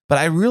But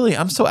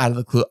I'm so out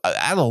of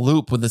the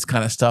loop with this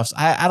kind of stuff. So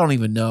I don't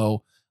even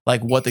know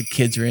like what the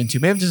kids are into.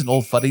 Maybe I'm just an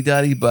old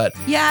fuddy-duddy, but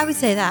Yeah, I would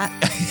say that.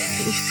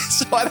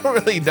 so I don't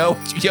really know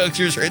what you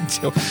youngsters are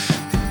into.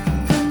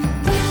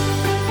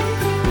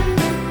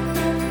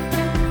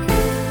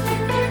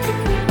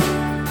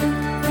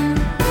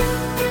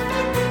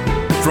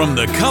 From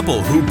the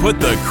couple who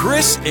put the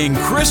Chris in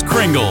Kris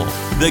Kringle,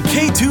 the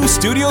K2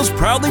 Studios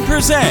proudly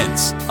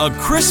presents a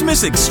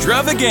Christmas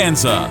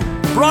extravaganza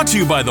brought to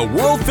you by the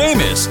world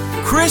famous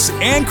Chris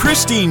and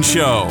Christine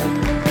Show.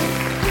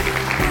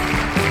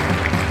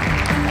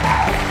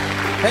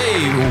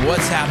 Hey,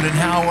 what's happening?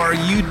 How are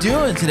you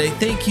doing today?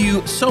 Thank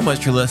you so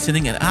much for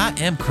listening, and I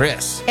am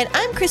Chris. And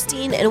I'm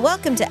Christine, and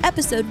welcome to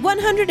episode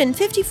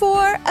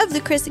 154 of the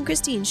Chris and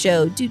Christine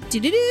Show.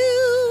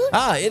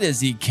 It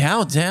is the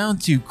countdown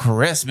to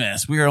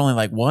Christmas. We are only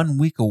like 1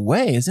 week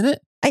away, isn't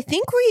it? I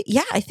think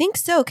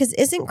so. Because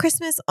isn't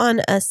Christmas on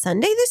a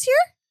Sunday this year?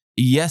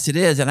 Yes, it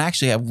is. And I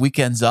actually have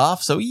weekends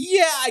off. So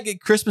yeah, I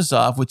get Christmas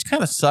off, which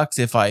kind of sucks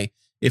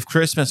if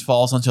Christmas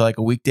falls onto like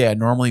a weekday I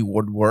normally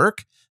would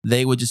work.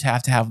 They would just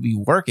have me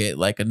work it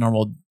like a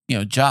normal,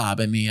 job.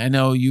 I mean, I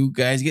know you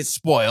guys get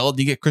spoiled.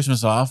 You get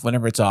Christmas off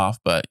whenever it's off,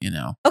 but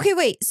Okay,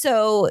 wait.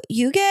 So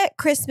you get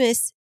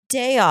Christmas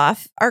Day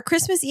off. Are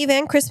Christmas Eve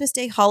and Christmas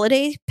Day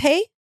holiday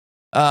pay?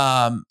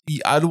 I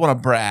don't want to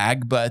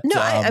brag, but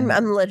no, I'm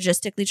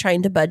logistically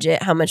trying to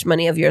budget how much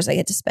money of yours I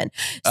get to spend.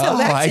 So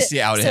I see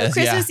how it is. So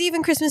Christmas Eve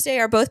and Christmas Day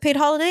are both paid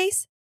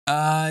holidays?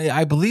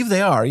 I believe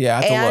they are. Yeah,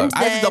 I have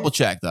to double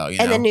check though.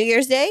 And then New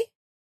Year's Day?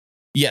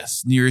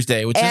 Yes, New Year's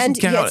Day, which and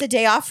isn't count. It's a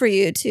day off for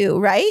you too,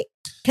 right?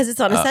 Because it's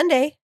on a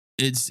Sunday.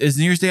 Is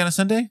New Year's Day on a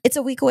Sunday? It's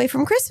a week away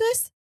from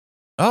Christmas.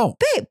 Oh,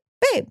 babe,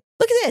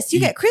 look at this. You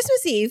get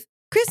Christmas Eve,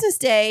 Christmas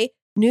Day,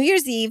 New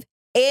Year's Eve,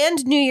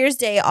 and New Year's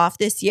Day off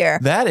this year.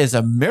 That is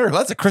a miracle.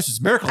 That's a Christmas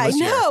miracle this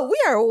year. I know. We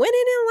are winning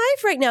in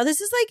life right now.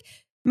 This is like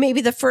maybe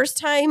the first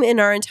time in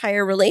our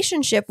entire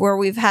relationship where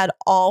we've had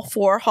all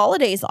 4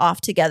 holidays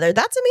off together.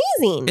 That's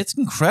amazing. It's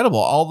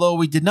incredible. Although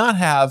we did not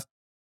have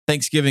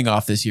Thanksgiving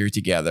off this year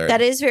together. That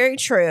is very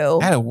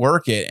true. I had to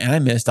work it and I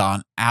missed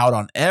out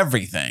on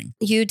everything.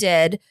 You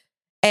did.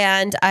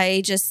 And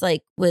I just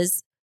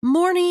was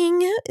mourning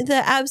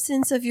the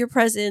absence of your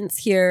presence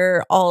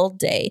here all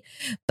day.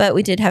 But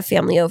we did have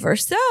family over.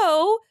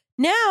 So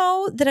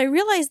now that I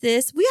realize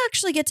this, we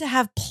actually get to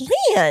have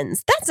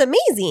plans. That's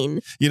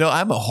amazing.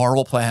 I'm a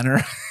horrible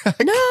planner.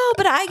 No,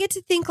 but I get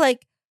to think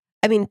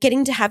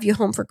getting to have you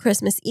home for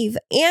Christmas Eve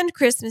and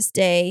Christmas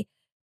Day.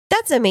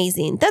 That's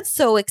amazing. That's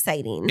so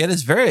exciting. It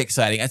is very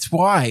exciting. That's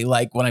why,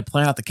 when I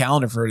plan out the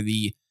calendar for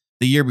the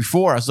year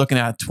before, I was looking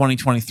at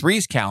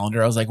 2023's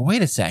calendar. I was like,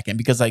 wait a second,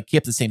 because I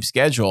kept the same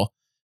schedule.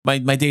 My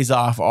days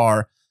off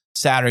are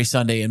Saturday,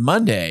 Sunday, and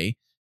Monday.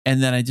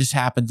 And then it just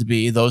happened to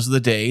be those are the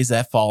days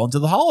that fall into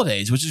the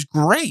holidays, which is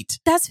great.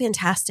 That's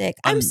fantastic.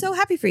 I'm so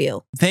happy for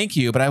you. Thank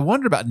you. But I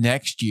wonder about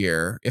next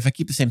year, if I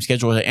keep the same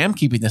schedule, I am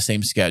keeping the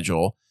same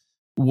schedule.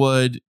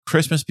 Would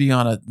Christmas be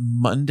on a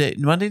Monday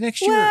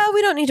next year? Well,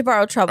 we don't need to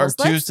borrow troubles.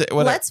 Or Tuesday.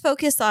 Let's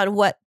focus on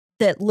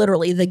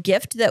literally the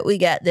gift that we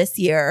get this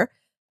year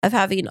of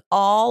having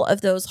all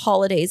of those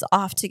holidays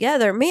off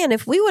together. Man,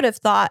 if we would have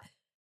thought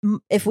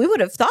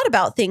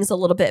about things a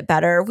little bit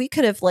better, we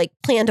could have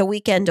planned a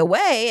weekend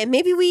away, and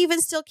maybe we even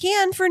still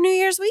can for New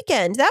Year's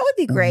weekend. That would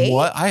be great.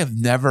 What I have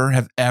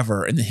never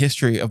ever in the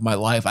history of my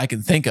life I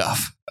can think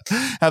of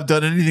have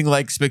done anything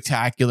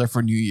spectacular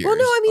for New Year's. Well,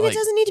 no, I mean, it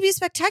doesn't need to be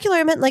spectacular.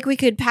 I meant we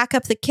could pack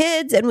up the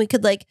kids and we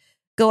could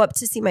go up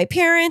to see my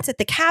parents at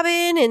the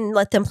cabin and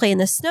let them play in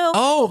the snow.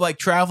 Oh,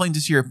 traveling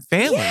to see your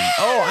family. Yeah.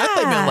 Oh, I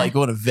thought you meant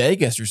going to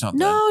Vegas or something.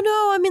 No,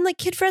 I mean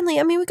kid friendly.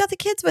 I mean, we got the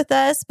kids with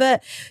us,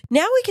 but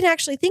now we can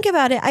actually think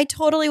about it.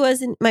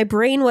 My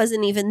brain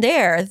wasn't even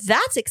there.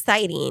 That's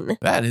exciting.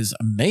 That is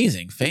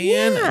amazing.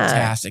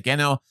 Fantastic.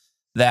 Yeah.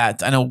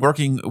 I know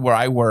working where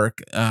I work,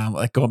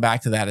 going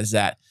back to that is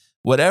that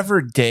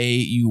whatever day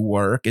you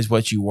work is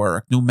what you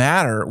work, no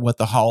matter what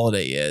the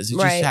holiday is. It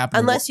right. just happens.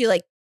 Unless you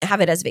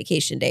have it as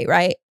vacation day,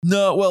 right?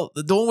 No, well,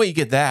 the only way you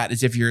get that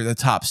is if you're the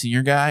top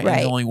senior guy, right. And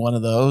there's only one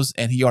of those,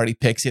 and he already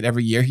picks it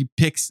every year. He'll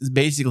pick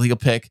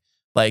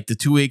the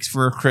 2 weeks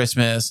for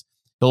Christmas.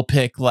 He'll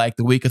pick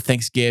the week of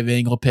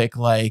Thanksgiving. He'll pick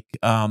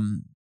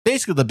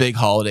basically the big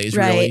holidays,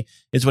 right. Really,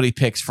 is what he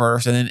picks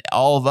first. And then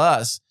all of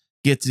us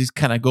get to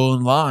kind of go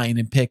in line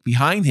and pick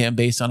behind him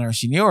based on our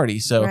seniority.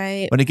 So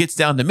right. When it gets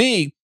down to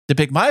me to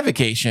pick my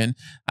vacation,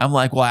 I'm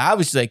like, well,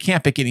 obviously I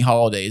can't pick any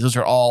holidays. Those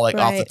are all right.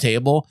 Off the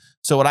table.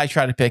 So what I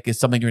try to pick is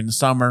something during the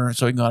summer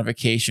so we can go on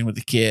vacation with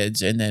the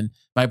kids, and then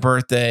my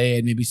birthday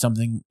and maybe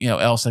something,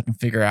 else I can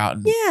figure out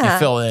and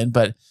fill in.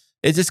 But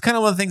it's just kind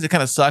of one of the things that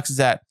kind of sucks is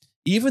that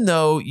even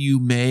though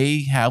you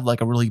may have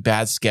a really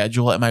bad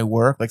schedule at my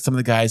work, some of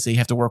the guys, they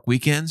have to work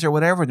weekends or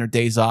whatever, and their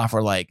days off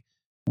are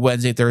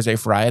Wednesday, Thursday,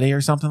 Friday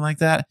or something like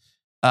that.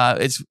 I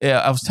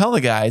was telling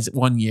the guys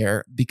one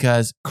year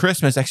because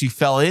Christmas actually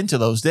fell into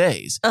those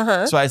days.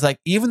 Uh-huh. So I was like,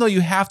 even though you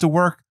have to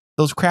work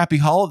those crappy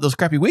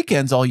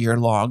weekends all year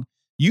long,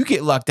 you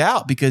get lucked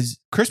out because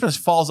Christmas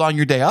falls on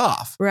your day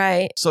off.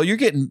 Right. So you're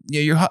getting,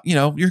 you're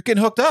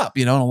getting hooked up,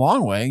 in a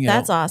long way.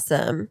 That's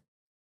awesome.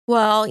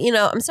 Well,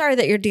 I'm sorry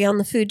that you're down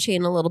the food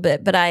chain a little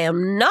bit, but I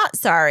am not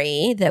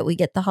sorry that we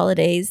get the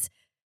holidays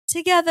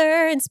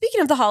together. And speaking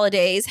of the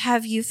holidays,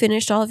 have you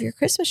finished all of your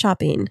Christmas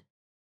shopping?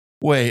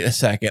 Wait a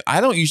second.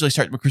 I don't usually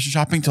start my Christmas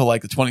shopping till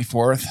like the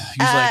 24th,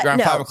 usually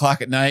around 5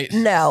 o'clock at night.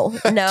 No,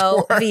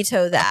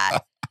 veto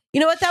that. You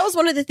know what? That was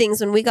one of the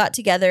things when we got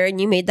together and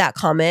you made that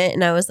comment.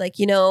 And I was like,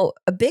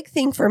 a big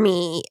thing for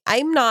me,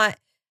 I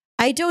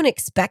don't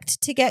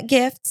expect to get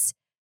gifts,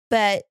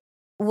 but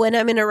when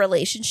I'm in a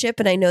relationship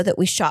and I know that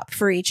we shop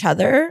for each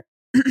other,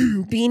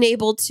 being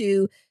able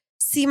to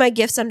see my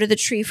gifts under the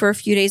tree for a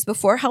few days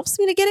before helps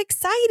me to get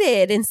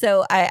excited. And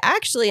so I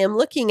actually am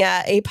looking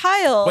at a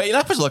pile. Wait, you're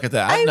not supposed to look at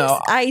that.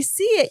 I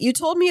see it. You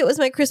told me it was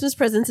my Christmas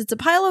presents. It's a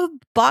pile of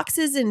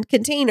boxes and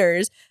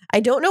containers. I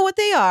don't know what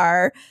they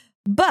are.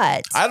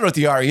 But I don't know what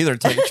they are either, to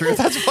tell you the truth.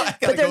 That's why I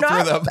gotta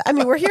go through them. I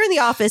mean, we're here in the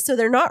office, so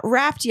they're not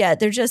wrapped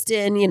yet. They're just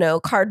in,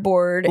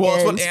 cardboard. Well,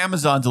 it's what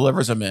Amazon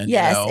delivers them in.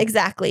 Yes,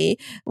 exactly.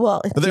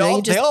 Well, but they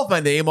all have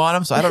my name on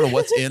them, so I don't know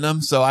what's in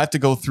them. So I have to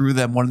go through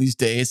them one of these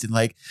days, and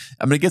I'm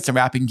gonna get some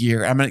wrapping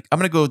gear. I'm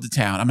gonna go to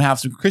town. I'm gonna have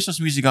some Christmas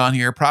music on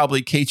here,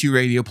 probably K2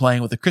 radio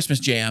playing with the Christmas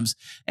jams,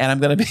 and I'm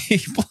gonna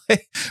be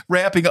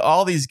wrapping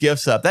all these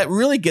gifts up. That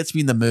really gets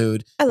me in the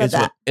mood. I love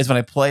that. Is when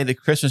I play the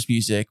Christmas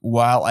music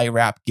while I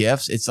wrap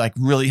gifts. It's like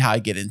really how I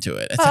get into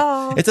it.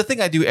 It's a thing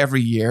I do every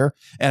year,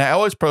 and I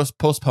always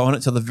postpone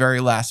it till the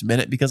very last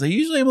minute because I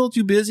usually am a little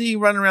too busy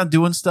running around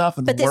doing stuff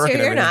and but this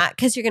year you're not,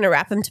 because you're going to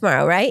wrap them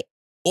tomorrow, right?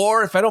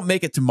 Or if I don't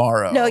make it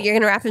tomorrow. No, you're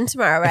going to wrap them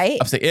tomorrow, right?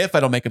 I'm saying if I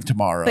don't make them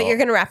tomorrow. But you're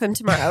going to wrap them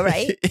tomorrow,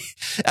 right?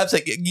 I'm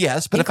saying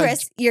yes, but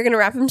Chris, you're going to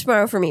wrap them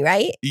tomorrow for me,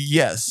 right?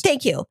 Yes.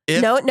 Thank you.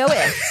 No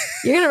if.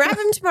 You're going to wrap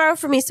them tomorrow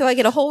for me so I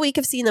get a whole week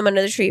of seeing them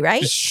under the tree,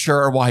 right?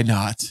 Sure, why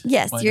not?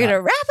 Yes, you're going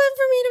to wrap them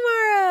for me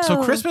tomorrow.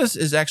 So Christmas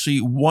is actually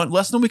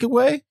less than a week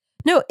away?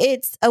 No,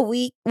 it's a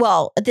week.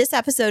 Well, this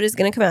episode is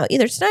going to come out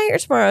either tonight or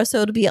tomorrow,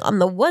 so it'll be on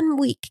the 1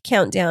 week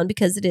countdown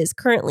because it is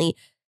currently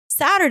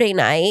Saturday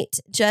night,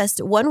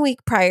 just 1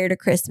 week prior to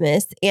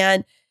Christmas.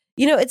 And,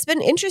 it's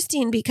been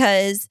interesting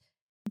because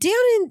down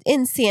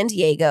in San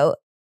Diego,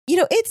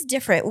 it's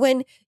different.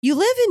 When you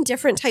live in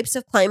different types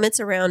of climates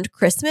around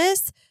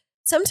Christmas,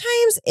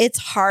 sometimes it's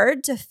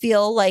hard to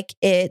feel like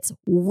it's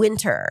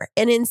winter.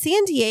 And in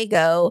San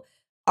Diego,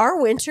 our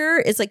winter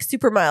is like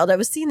super mild. I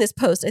was seeing this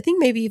post. I think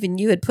maybe even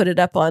you had put it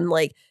up on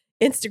like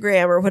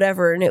Instagram or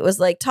whatever. And it was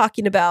like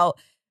talking about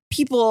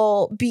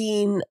people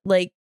being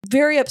like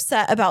very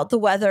upset about the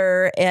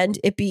weather and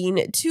it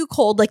being too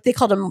cold. Like they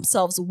called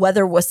themselves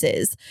weather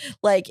wusses.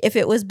 Like if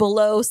it was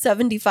below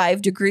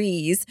 75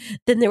 degrees,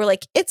 then they were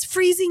like, it's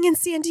freezing in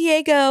San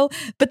Diego.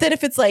 But then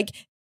if it's like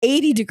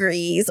 80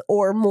 degrees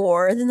or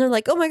more, then they're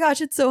like, oh my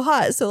gosh, it's so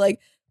hot. So like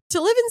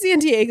to live in San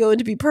Diego and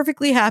to be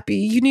perfectly happy,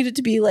 you need it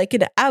to be like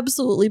an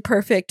absolutely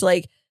perfect,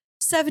 like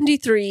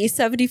 73,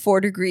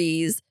 74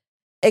 degrees.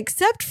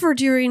 Except for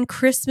during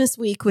Christmas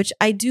week, which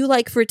I do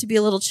like for it to be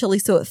a little chilly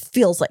so it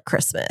feels like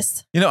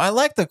Christmas. I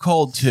like the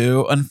cold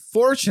too.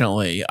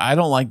 Unfortunately, I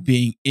don't like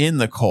being in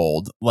the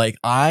cold. Like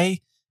I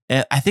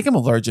think I'm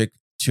allergic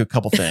to a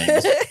couple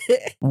things.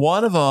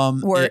 One of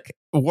them work.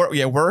 Work.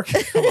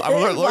 I'm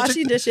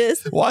allergic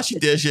Washing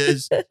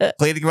dishes,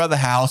 cleaning around the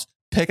house,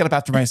 picking up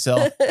after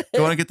myself,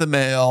 going to get the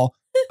mail.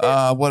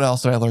 What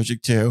else am I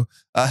allergic to?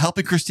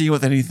 Helping Christine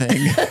with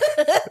anything.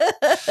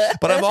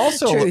 But I'm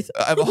also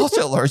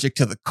allergic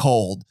to the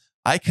cold.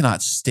 I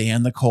cannot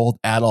stand the cold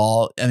at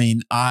all. I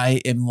mean,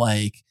 I am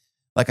like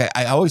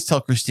I always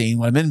tell Christine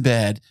when I'm in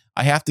bed,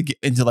 I have to get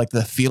into like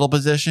the fetal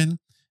position.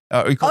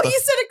 You said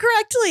it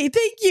correctly.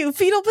 Thank you.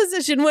 Fetal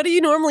position. What do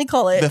you normally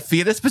call it? The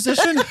fetus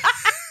position?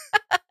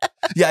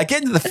 Yeah, I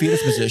get into the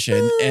fetus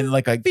position and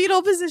like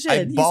fetal position.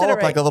 I ball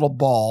up like a little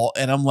ball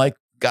and I'm like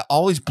got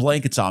all these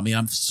blankets on me and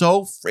I'm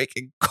so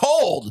freaking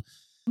cold.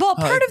 Well,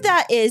 part of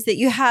that is that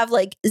you have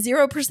like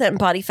 0%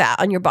 body fat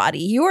on your body.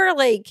 You're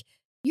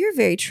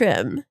very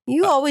trim.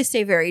 You always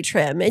stay very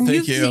trim. And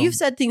you've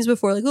said things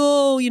before like,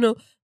 oh,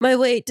 my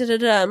weight,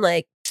 I'm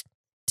like,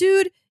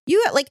 dude,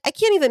 you got I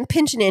can't even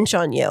pinch an inch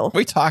on you. What are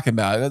you talking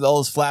about?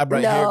 All this flab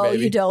right here, baby.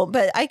 No, you don't.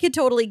 But I could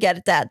totally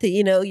get that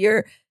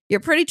you're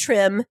pretty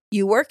trim.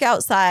 You work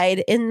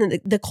outside in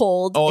the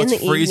cold. Oh, in the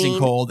it's freezing evening.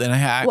 Cold, and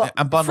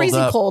I'm bundled freezing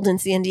up. Cold in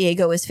San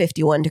Diego is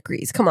 51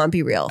 degrees. Come on,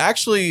 be real.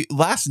 Actually,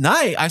 last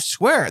night, I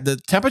swear, the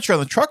temperature on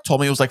the truck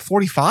told me it was like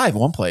 45 in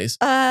one place.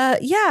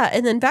 Yeah,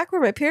 and then back where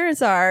my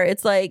parents are,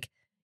 it's like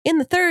in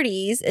the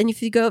 30s, and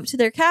if you go up to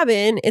their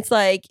cabin, it's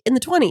like in the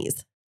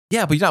 20s.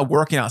 Yeah, but you're not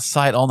working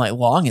outside all night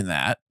long in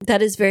that.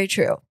 That is very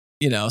true.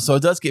 So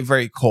it does get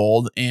very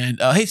cold. And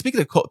hey, speaking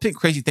of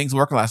crazy things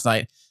working last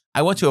night,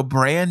 I went to a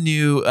brand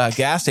new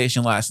gas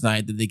station last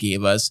night that they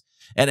gave us,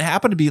 and it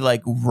happened to be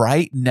like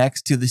right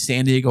next to the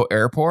San Diego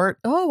airport.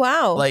 Oh,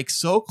 wow. Like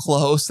so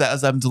close that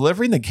as I'm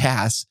delivering the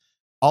gas,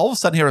 all of a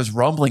sudden, I hear this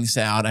rumbling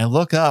sound. I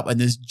look up, and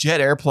this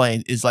jet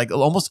airplane is like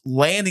almost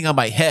landing on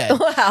my head.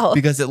 Wow.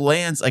 Because it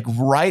lands like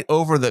right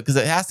over because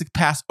it has to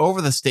pass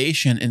over the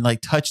station and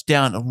like touch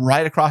down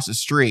right across the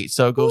street.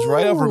 So it goes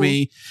right over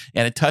me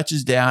and it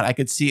touches down. I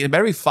could see in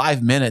every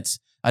 5 minutes,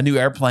 a new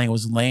airplane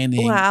was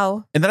landing.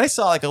 Wow. And then I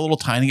saw like a little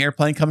tiny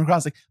airplane coming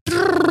across, like,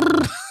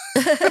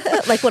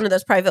 like one of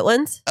those private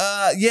ones?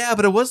 yeah,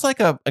 but it was like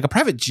a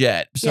private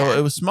jet. So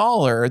it was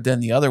smaller than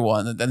the other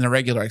one, than the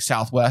regular like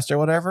Southwest or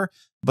whatever.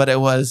 But it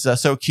was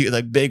so cute,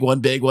 like big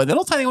one. Then a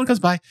little tiny one comes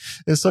by.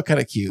 It's so kind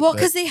of cute. Well,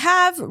 because they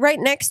have right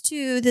next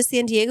to the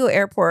San Diego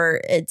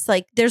airport, it's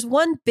like there's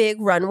one big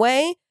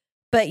runway,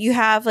 but you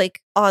have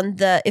like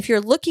if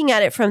you're looking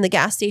at it from the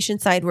gas station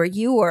side where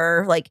you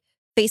were like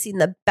facing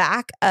the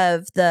back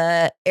of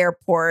the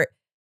airport,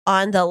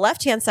 on the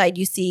left-hand side,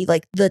 you see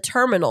like the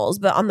terminals,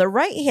 but on the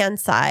right-hand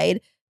side,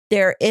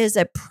 there is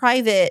a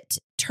private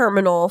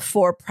terminal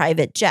for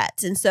private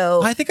jets. And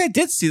so I think I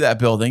did see that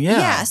building. Yeah.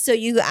 Yeah. So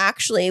you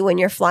actually, when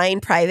you're flying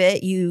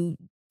private, you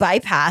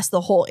bypass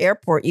the whole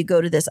airport. You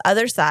go to this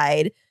other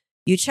side,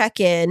 you check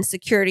in.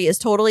 Security is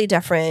totally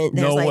different.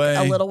 There's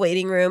a little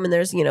waiting room, and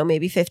there's,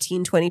 maybe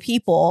 15, 20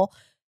 people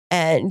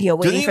and,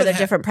 waiting for their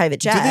different private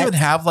jets. Do they even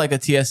have like a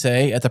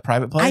TSA at the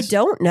private place? I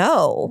don't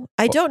know.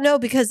 I don't know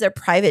because they're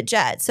private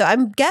jets. So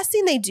I'm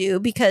guessing they do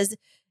because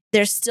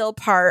they're still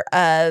part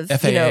of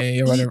FAA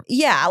or whatever.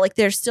 Yeah, like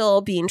they're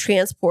still being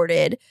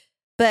transported.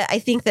 But I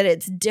think that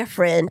it's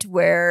different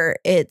where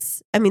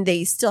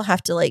they still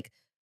have to like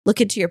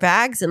look into your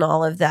bags and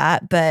all of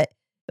that. But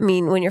I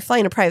mean, when you're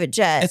flying a private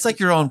jet, it's like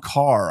your own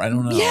car. I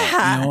don't know.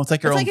 Yeah. It's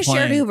like your own plane. It's plane.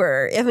 like a shared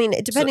Uber. I mean,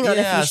 depending on if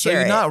you share so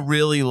you're not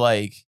really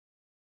like,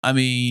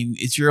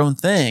 it's your own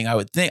thing, I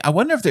would think. I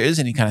wonder if there is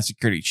any kind of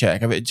security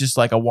check. If it's just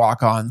like a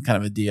walk-on kind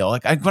of a deal.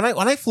 Like when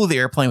I flew the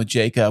airplane with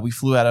Jacob, we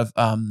flew out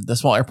of the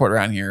small airport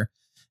around here,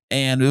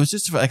 and it was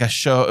just like a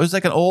show. It was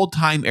like an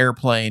old-time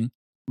airplane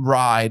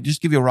ride.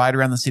 Just give you a ride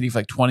around the city for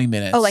like 20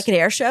 minutes. Oh, like an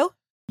air show?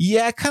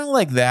 Yeah, kind of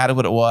like that,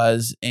 what it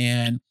was.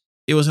 And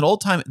it was an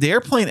old-time. The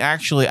airplane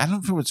actually, I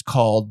don't know what it's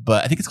called,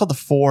 but I think it's called the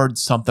Ford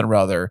something or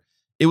other.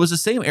 It was the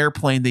same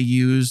airplane they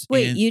used.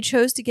 Wait, you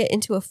chose to get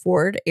into a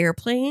Ford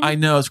airplane? I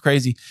know, it's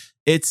crazy.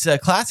 It's a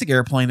classic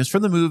airplane. It's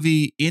from the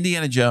movie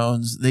Indiana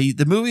Jones.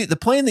 The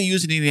plane they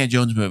used in Indiana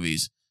Jones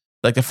movies,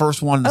 like the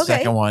first one and the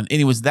second one.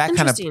 And it was that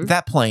kind of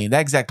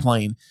that exact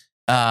plane.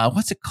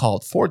 What's it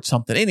called? Ford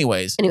something.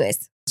 Anyways.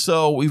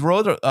 So we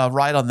rode a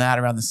ride on that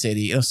around the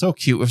city. It was so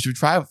cute. As we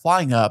were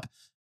flying up,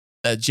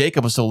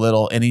 Jacob was so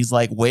little, and he's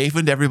like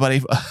waving to everybody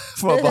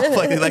from above,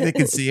 like they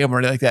can see him or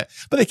anything like that.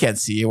 But they can't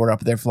see you. We're up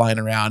there flying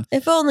around.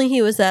 If only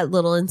he was that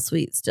little and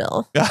sweet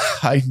still.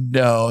 I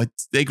know.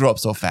 They grow up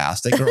so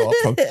fast. They grow up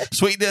from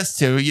sweetness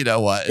to,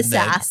 and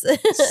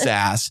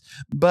sass.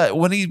 But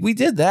when we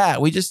did that,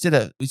 we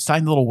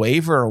signed a little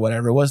waiver or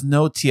whatever. It was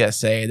no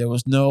TSA. There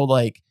was no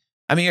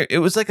it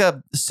was like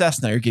a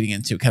Cessna you're getting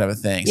into kind of a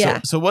thing. Yeah.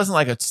 So it wasn't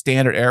like a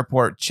standard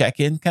airport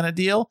check-in kind of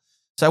deal.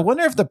 So I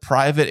wonder if the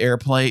private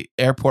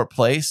airport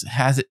place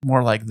has it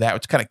more like that,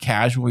 which kind of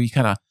casual, where you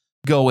kind of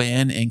go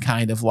in and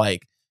kind of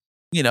like,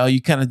 you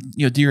kind of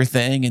do your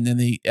thing, and then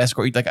they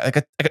escort you like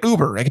an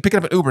Uber. I could pick it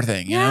up an Uber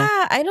thing.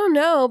 Yeah, I don't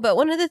know, but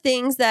one of the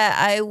things that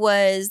I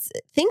was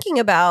thinking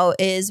about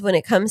is when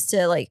it comes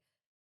to like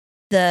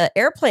the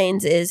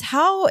airplanes is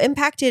how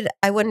impacted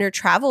I wonder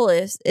travel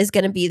is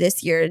going to be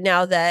this year.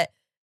 Now that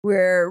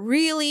we're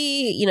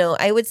really,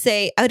 I would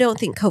say, I don't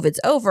think COVID's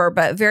over,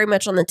 but very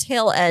much on the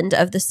tail end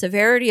of the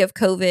severity of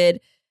COVID,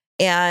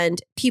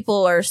 and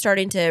people are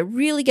starting to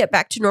really get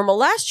back to normal.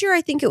 Last year,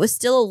 I think it was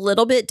still a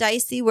little bit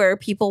dicey where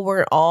people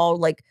weren't all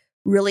like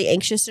really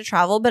anxious to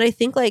travel. But I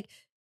think like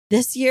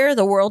this year,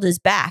 the world is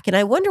back. And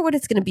I wonder what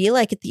it's going to be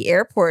like at the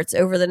airports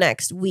over the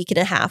next week and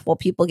a half while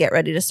people get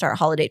ready to start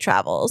holiday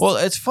travels. Well,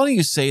 it's funny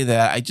you say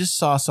that. I just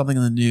saw something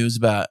in the news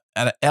about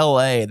at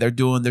LA.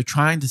 They're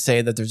trying to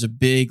say that there's a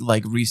big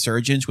like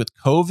resurgence with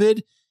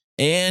COVID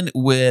and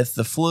with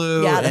the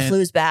flu. Yeah, the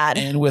flu's bad.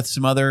 And with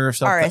some other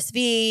stuff.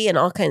 RSV and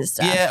all kinds of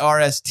stuff. Yeah,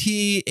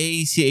 RST,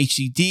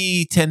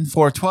 ACHDD,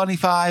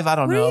 10425. I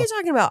don't know. What are you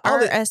talking about?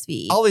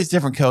 RSV. All these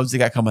different codes they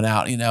got coming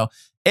out,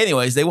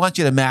 Anyways, they want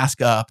you to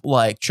mask up,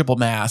 like triple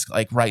mask,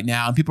 like right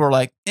now. And people are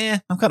like,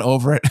 I'm kind of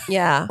over it.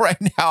 Yeah. Right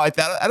now.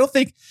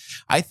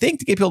 I think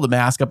to get people to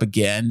mask up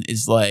again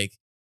is like,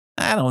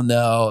 I don't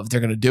know if they're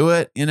going to do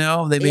it. I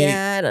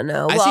don't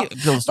know.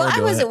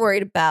 I wasn't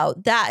worried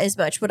about that as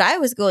much. What I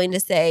was going to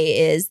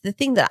say is the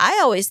thing that I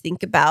always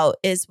think about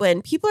is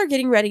when people are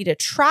getting ready to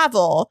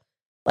travel,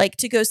 like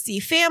to go see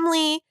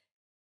family,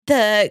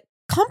 the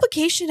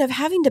complication of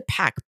having to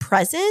pack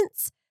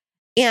presents.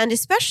 And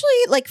especially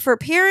like for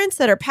parents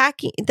that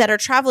are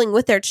traveling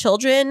with their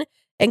children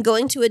and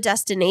going to a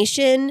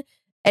destination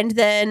and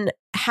then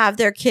have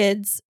their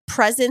kids'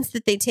 presents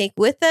that they take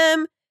with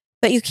them,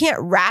 but you can't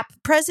wrap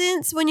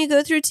presents when you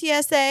go through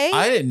TSA.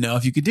 I didn't know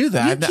if you could do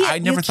that. I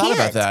never thought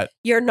about that.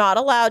 You're not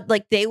allowed.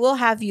 Like they will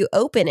have you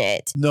open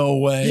it. No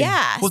way.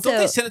 Yeah. Well, don't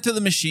they send it to the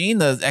machine,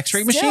 the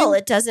X-ray machine? Still,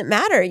 it doesn't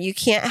matter. You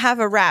can't have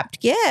a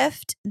wrapped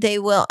gift. They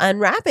will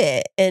unwrap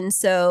it. And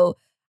so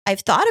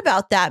I've thought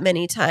about that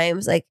many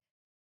times. Like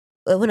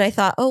when I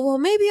thought, oh, well,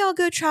 maybe I'll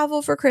go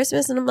travel for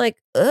Christmas. And I'm like,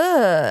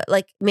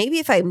 like maybe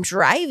if I'm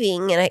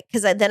driving and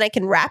then I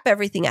can wrap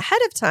everything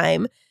ahead of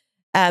time.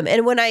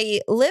 And when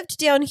I lived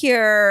down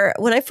here,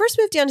 when I first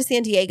moved down to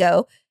San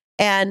Diego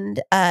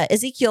and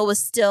Ezekiel was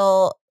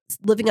still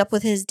living up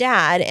with his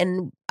dad,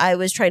 and I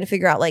was trying to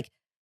figure out like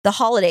the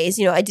holidays,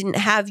 I didn't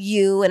have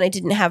you and I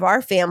didn't have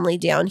our family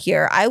down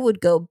here. I would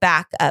go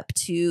back up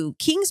to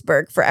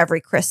Kingsburg for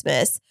every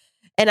Christmas.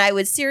 And I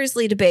would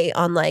seriously debate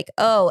on like,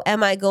 oh,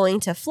 am I going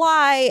to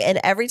fly? And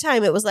every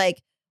time it was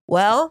like,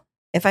 well,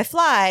 if I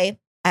fly,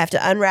 I have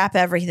to unwrap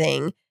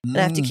everything and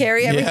I have to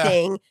carry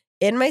everything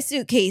in my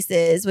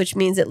suitcases, which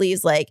means it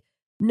leaves like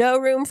no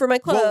room for my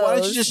clothes. Well, why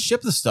don't you just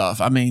ship the stuff?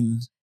 I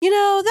mean,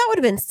 that would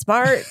have been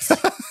smart.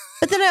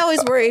 But then I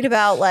always worried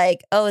about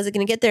like, oh, is it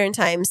going to get there in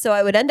time? So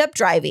I would end up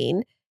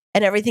driving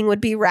and everything would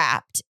be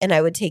wrapped and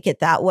I would take it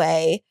that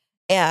way.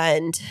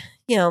 And,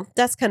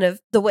 that's kind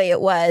of the way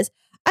it was.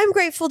 I'm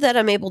grateful that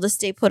I'm able to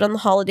stay put on the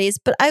holidays,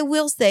 but I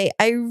will say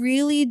I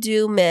really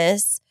do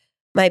miss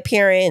my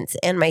parents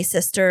and my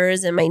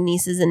sisters and my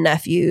nieces and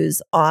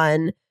nephews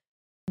on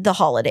the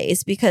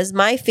holidays because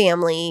my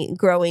family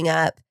growing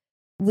up,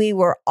 we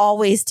were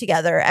always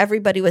together.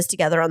 Everybody was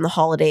together on the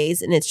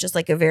holidays, and it's just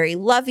like a very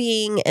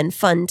loving and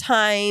fun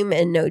time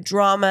and no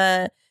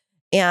drama.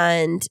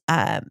 And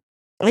I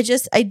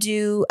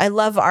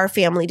love our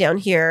family down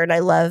here, and I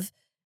love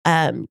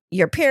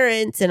your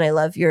parents, and I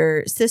love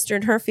your sister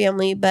and her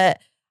family. But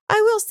I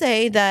will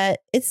say that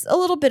it's a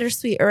little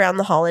bittersweet around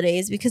the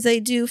holidays because I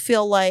do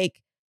feel like,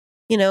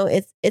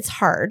 it's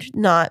hard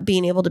not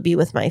being able to be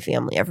with my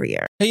family every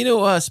year. Hey,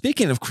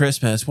 speaking of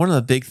Christmas, one of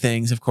the big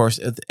things, of course,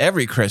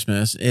 every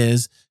Christmas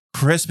is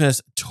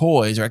Christmas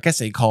toys, or I guess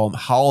they call them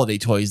holiday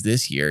toys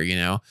this year,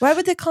 Why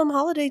would they call them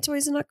holiday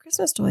toys and not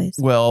Christmas toys?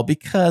 Well,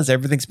 because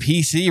everything's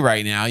PC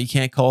right now. You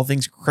can't call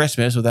things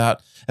Christmas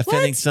without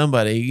offending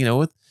somebody,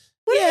 What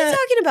are you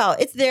talking about?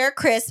 It's their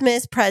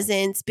Christmas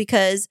presents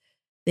because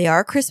they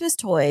are Christmas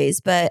toys.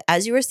 But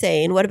as you were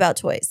saying, what about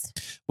toys?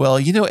 Well,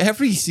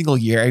 every single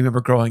year, I remember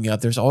growing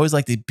up, there's always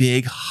like the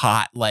big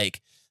hot,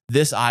 like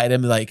this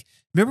item. Like,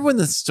 remember when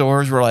the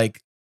stores were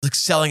like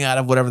selling out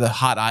of whatever the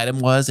hot item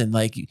was, and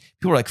like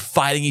people were like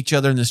fighting each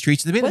other in the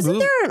streets? Wasn't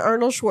there an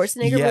Arnold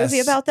Schwarzenegger movie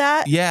about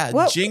that?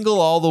 Yeah,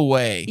 Jingle All the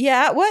Way.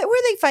 Yeah, what were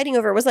they fighting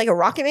over? It was like a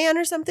Rocket Man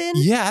or something?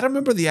 Yeah, I don't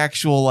remember the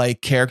actual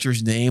like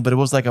character's name, but it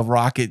was like a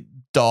rocket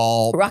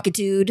doll. Rocket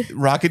Doodle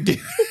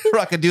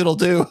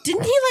Doo.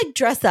 Didn't he like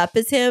dress up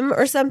as him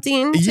or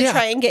something to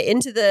try and get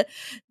into the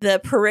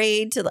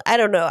parade? I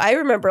don't know. I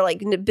remember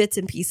like bits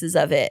and pieces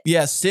of it.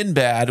 Yeah,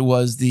 Sinbad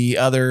was the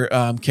other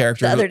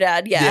character. The other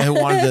dad, who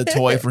wanted the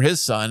toy for his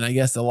son. I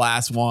guess the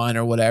last one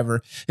or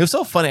whatever. It was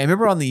so funny. I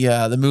remember on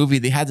the movie,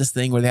 they had this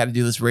thing where they had to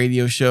do this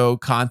radio show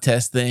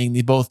contest thing.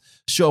 They both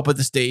show up at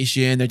the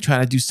station. They're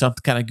trying to do some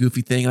kind of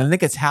goofy thing. And I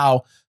think it's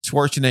how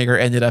Schwarzenegger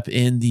ended up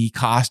in the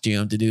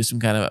costume to do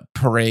some kind of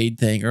parade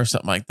thing or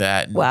something like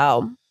that.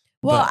 Wow.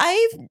 Well,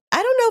 I don't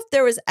know if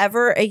there was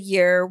ever a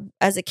year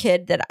as a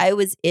kid that I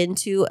was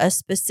into a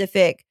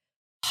specific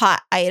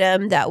hot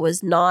item that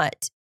was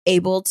not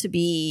able to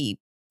be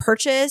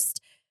purchased.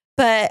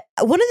 But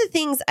one of the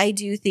things I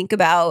do think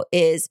about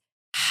is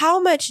how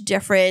much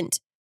different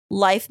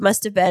life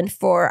must have been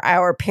for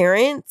our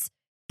parents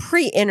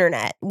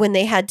pre-internet when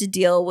they had to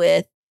deal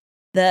with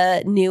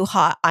the new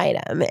hot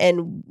item.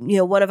 And,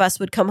 one of us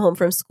would come home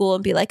from school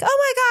and be like, oh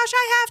my gosh,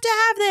 I have to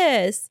have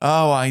this.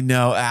 Oh, I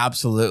know.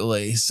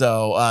 Absolutely.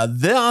 So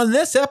on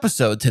this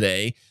episode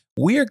today,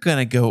 we are going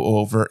to go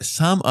over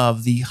some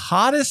of the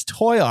hottest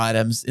toy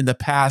items in the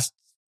past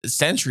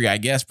century, I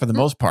guess, for the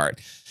most part.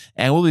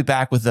 And we'll be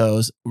back with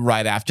those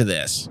right after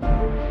this.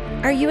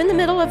 Are you in the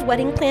middle of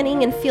wedding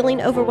planning and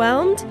feeling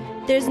overwhelmed?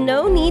 There's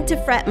no need to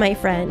fret, my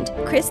friend.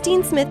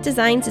 Christine Smith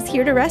Designs is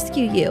here to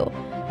rescue you.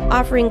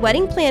 Offering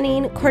wedding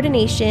planning,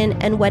 coordination,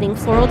 and wedding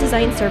floral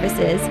design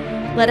services,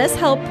 let us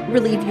help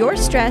relieve your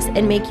stress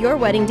and make your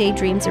wedding day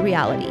dreams a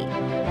reality.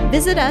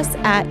 Visit us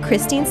at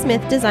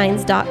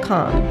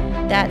christinesmithdesigns.com.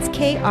 That's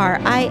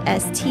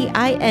KRISTINE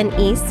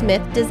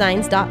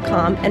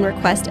smithdesigns.com and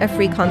request a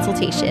free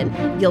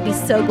consultation. You'll be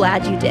so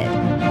glad you did.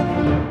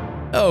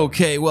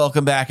 Okay,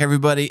 welcome back,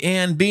 everybody.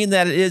 And being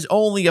that it is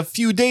only a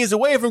few days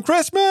away from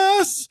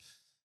Christmas,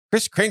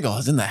 Kris Kringle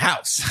is in the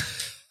house.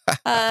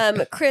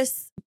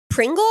 Kris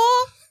Pringle?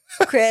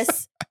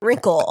 Kris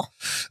Wrinkle.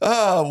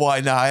 Oh, why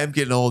not? I am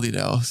getting old,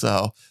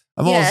 so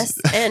I'm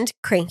and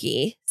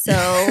cranky.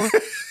 So,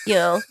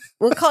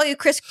 we'll call you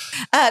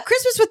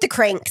Christmas with the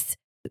Cranks,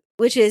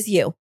 which is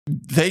you.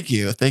 Thank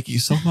you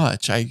so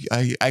much. I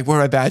wear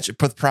my badge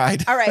with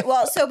pride. All right.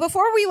 Well, so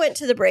before we went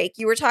to the break,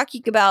 you were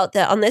talking about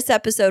that on this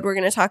episode, we're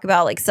going to talk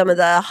about like some of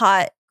the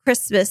hot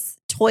Christmas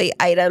toy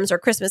items or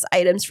Christmas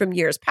items from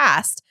years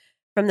past,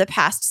 from the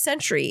past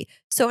century.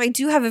 So I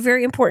do have a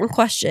very important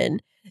question.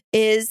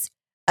 Is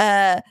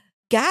a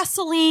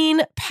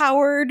gasoline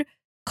powered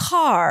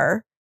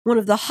car one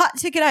of the hot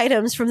ticket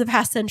items from the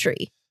past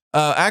century?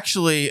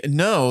 Actually,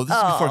 no. This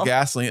is before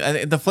gasoline.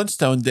 In the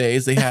Flintstone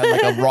days, they had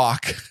like a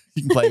rock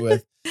you can play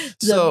with.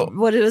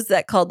 What is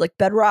that called? Like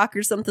bedrock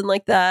or something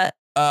like that?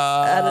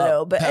 I don't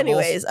know. But Pebbles.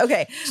 Anyways,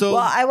 okay. So,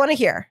 well, I want to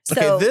hear.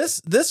 So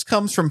this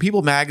comes from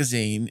People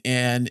Magazine,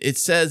 and it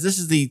says this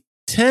is the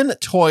 10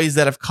 toys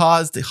that have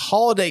caused the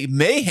holiday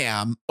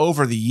mayhem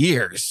over the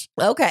years.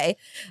 Okay.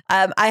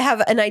 I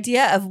have an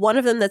idea of one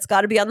of them that's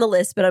got to be on the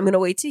list, but I'm going to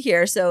wait to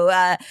hear. So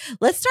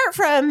let's start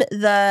from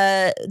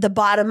the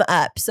bottom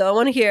up. So I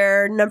want to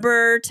hear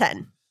number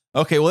 10.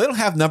 Okay. Well, they don't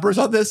have numbers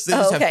on this. They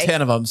just have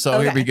 10 of them. So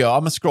here we go.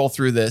 I'm going to scroll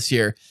through this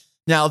here.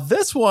 Now,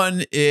 this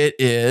one, it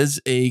is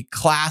a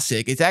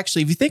classic. It's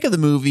actually, if you think of the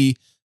movie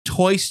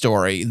Toy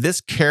Story,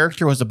 this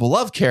character was a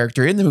beloved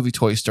character in the movie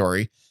Toy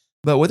Story.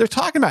 But what they're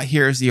talking about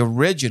here is the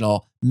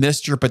original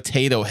Mr.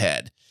 Potato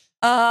Head.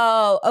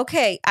 Oh,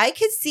 okay. I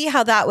could see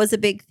how that was a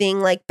big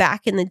thing like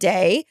back in the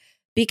day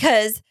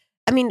because,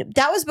 I mean,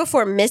 that was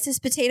before Mrs.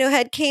 Potato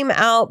Head came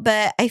out,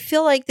 but I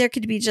feel like there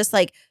could be just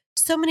like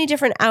so many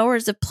different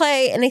hours of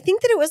play. And I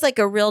think that it was like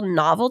a real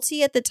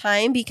novelty at the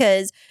time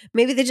because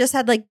maybe they just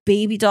had like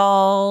baby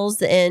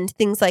dolls and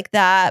things like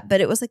that.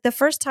 But it was like the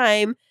first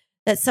time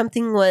that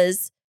something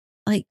was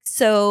like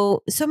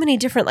so many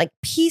different like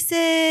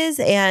pieces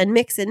and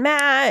mix and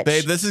match.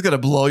 Babe, this is going to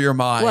blow your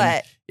mind.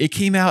 What? It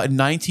came out in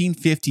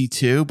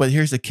 1952, but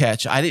here's the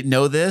catch. I didn't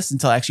know this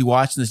until I actually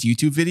watched this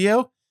YouTube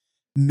video.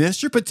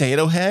 Mr.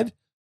 Potato Head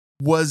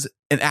was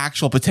an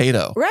actual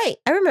potato. Right.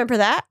 I remember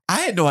that.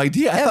 I had no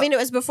idea. I mean, it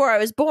was before I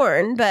was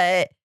born,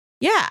 but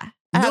yeah,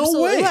 no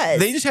absolutely way. was.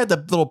 They just had the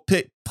little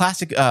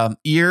plastic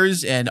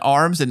ears and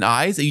arms and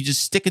eyes that you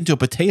just stick into a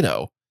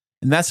potato.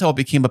 And that's how it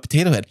became a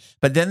potato head.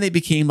 But then they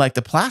became like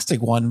the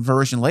plastic one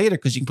version later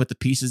because you can put the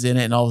pieces in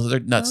it and all those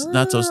other nuts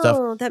and stuff.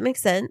 Oh, that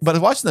makes sense. But I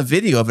was watching the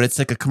video of it. It's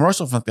like a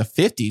commercial from like the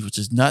 50s, which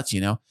is nuts, you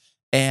know.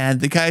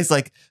 And the guy's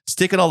like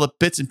sticking all the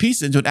bits and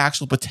pieces into an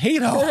actual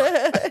potato.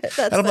 That's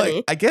and I'm funny.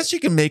 like, I guess you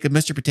can make a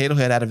Mr. Potato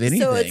Head out of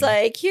anything. So it's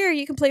like, here,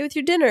 you can play with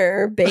your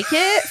dinner, bake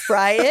it,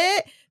 fry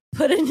it,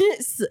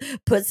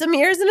 put some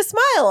ears and a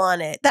smile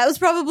on it. That was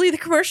probably the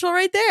commercial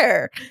right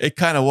there. It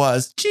kind of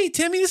was. Gee,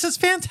 Timmy, this is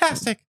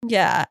fantastic.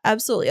 Yeah,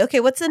 absolutely. Okay,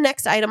 what's the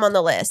next item on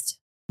the list?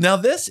 Now,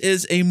 this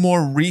is a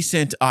more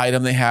recent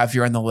item they have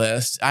here on the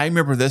list. I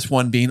remember this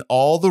one being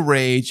all the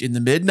rage in the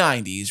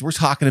mid-90s. We're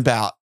talking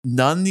about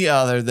none the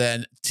other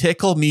than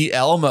Tickle Me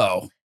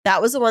Elmo.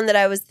 That was the one that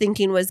I was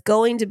thinking was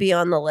going to be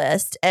on the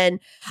list. And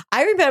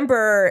I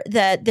remember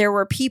that there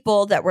were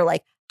people that were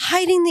like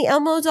hiding the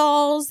Elmo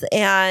dolls.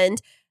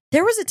 And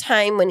there was a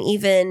time when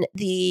even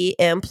the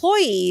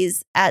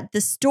employees at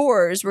the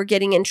stores were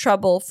getting in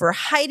trouble for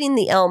hiding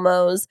the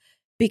Elmos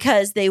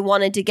because they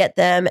wanted to get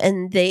them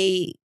and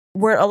they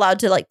weren't allowed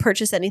to like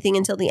purchase anything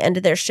until the end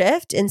of their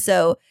shift. And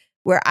so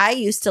where I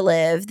used to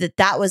live,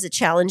 that was a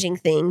challenging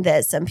thing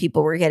that some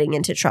people were getting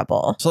into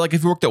trouble. So like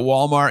if you worked at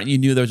Walmart and you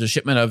knew there was a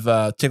shipment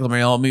of Tickle Me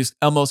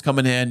Elmos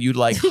coming in, you'd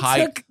like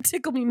hide.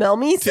 Tickle Me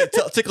Melmies.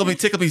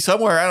 tickle me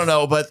somewhere. I don't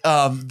know. But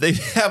they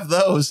have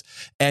those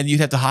and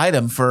you'd have to hide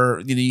them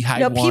for, you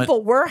hide one.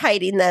 People were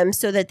hiding them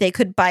so that they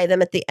could buy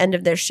them at the end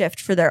of their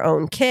shift for their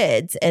own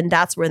kids. And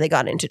that's where they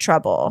got into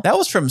trouble. That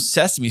was from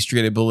Sesame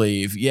Street, I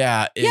believe.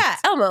 Yeah. Yeah,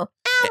 Elmo's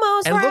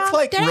and it looked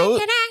like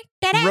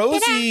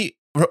Rosie.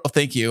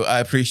 Thank you. I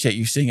appreciate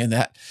you singing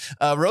that.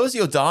 Rosie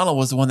O'Donnell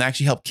was the one that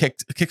actually helped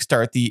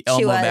kickstart the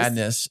Elmo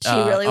madness. She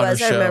really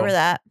was. I remember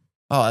that.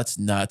 Oh, that's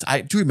nuts. I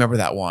do remember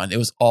that one. It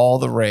was all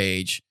the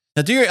rage.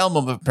 Now do your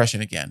Elmo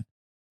impression again.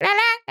 La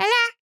la la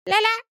la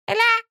la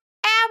la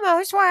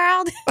Elmo's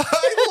World. I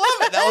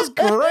love it. That was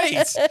great.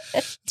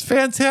 It's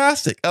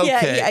fantastic.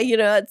 Okay.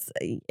 Yeah, it's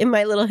in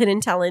my little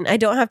hidden talent. I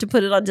don't have to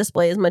put it on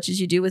display as much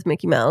as you do with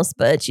Mickey Mouse,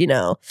 but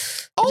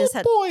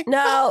boy.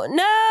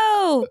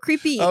 No,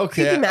 creepy.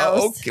 Okay. Creepy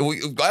Mouse. Okay. Well,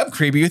 I'm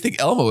creepy. You think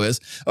Elmo is.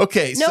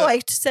 Okay. No,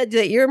 I said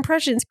that your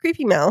impression's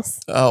Creepy Mouse.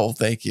 Oh,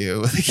 thank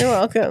you. You're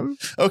welcome.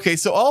 Okay.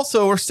 So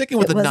also we're sticking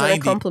with the 90s. A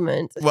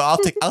compliment. Well,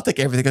 I'll take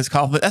everything as a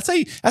compliment.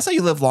 That's how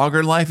you live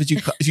longer in life is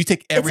you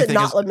take everything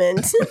it's a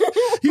compliment.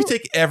 You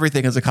take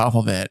everything as a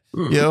compliment.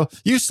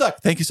 You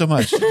suck. Thank you so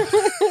much.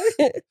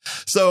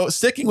 So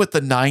sticking with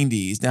the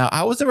 90s. Now,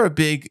 I was never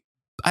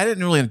I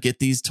didn't really get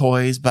these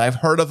toys, but I've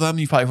heard of them.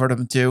 You've probably heard of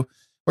them too.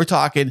 We're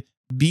talking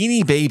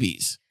Beanie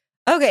Babies.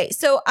 Okay,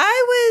 so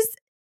I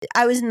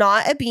was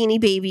not a Beanie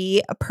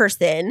Baby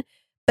person,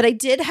 but I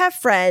did have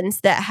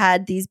friends that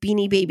had these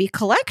Beanie Baby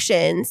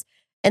collections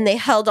and they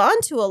held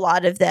on to a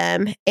lot of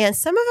them. And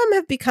some of them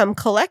have become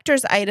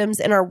collector's items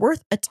and are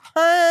worth a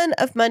ton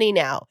of money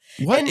now.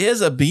 What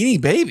is a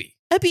Beanie Baby?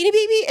 A Beanie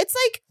Baby,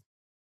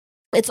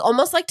 it's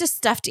almost like a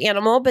stuffed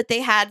animal, but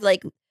they had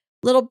like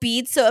little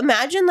beads. So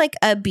imagine like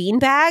a bean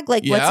bag,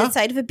 like what's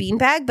inside of a bean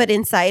bag, but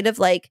inside of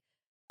like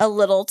a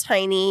little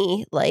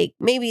tiny, like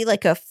maybe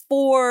like a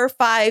 4,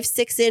 5,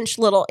 6 inch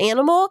little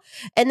animal.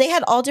 And they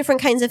had all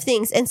different kinds of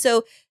things. And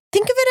so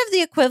think of it of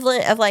the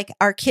equivalent of like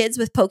our kids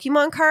with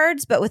Pokemon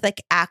cards, but with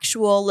like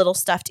actual little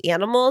stuffed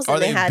animals. Are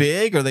they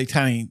big or are they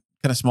tiny?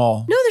 Kind of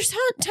small? No, they're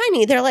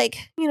tiny. They're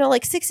like,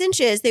 like 6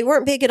 inches. They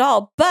weren't big at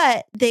all,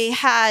 but they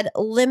had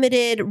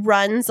limited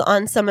runs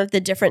on some of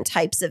the different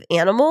types of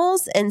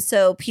animals. And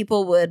so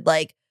people would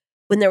like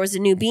when there was a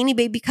new Beanie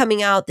Baby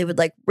coming out, they would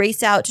like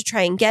race out to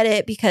try and get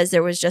it because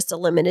there was just a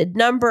limited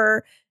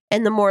number.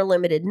 And the more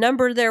limited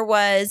number there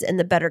was and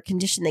the better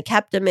condition they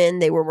kept them in,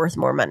 they were worth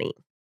more money.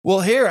 Well,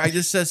 here, I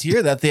just says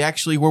here that they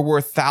actually were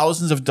worth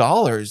thousands of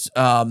dollars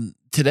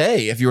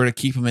today if you were to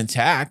keep them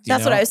intact.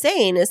 That's what I was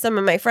saying is some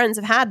of my friends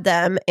have had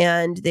them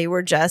and they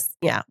were just,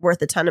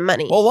 worth a ton of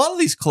money. Well, a lot of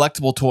these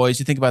collectible toys,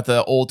 you think about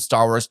the old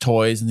Star Wars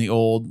toys and the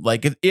old,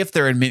 like if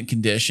they're in mint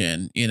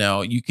condition,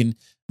 you can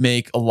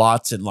make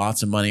lots and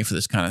lots of money for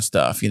this kind of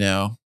stuff,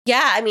 Yeah,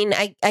 I mean,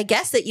 I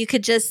guess that you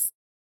could just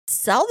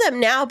sell them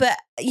now, but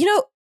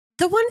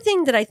the one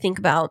thing that I think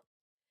about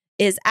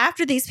is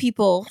after these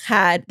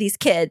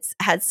kids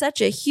had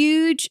such a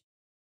huge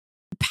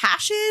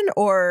passion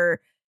or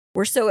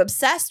were so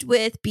obsessed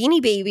with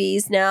Beanie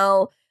Babies.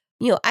 Now,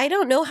 I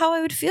don't know how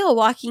I would feel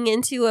walking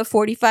into a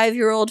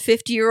 45-year-old,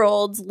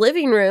 50-year-old's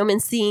living room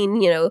and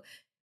seeing,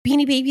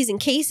 Beanie Babies in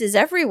cases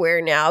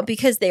everywhere now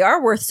because they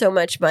are worth so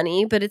much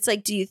money. But it's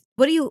like,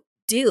 what do you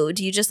do?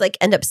 Do you just like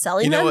end up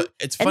selling them?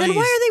 It's funny. And then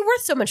why are they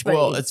worth so much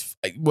money?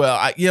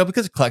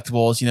 Because of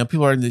collectibles,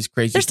 people are into these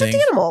crazy They're things.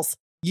 stuffed animals.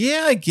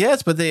 Yeah, I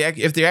guess, but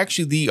if they're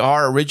actually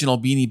our original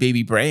Beanie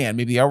Baby brand,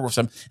 maybe they are worth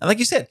some. And like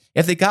you said,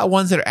 if they got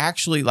ones that are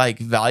actually like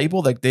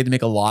valuable, like they'd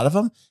make a lot of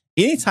them.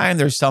 Anytime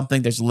there's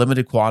a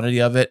limited quantity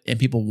of it and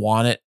people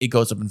want it, it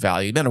goes up in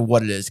value. No matter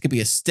what it is, it could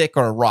be a stick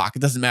or a rock.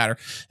 It doesn't matter.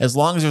 As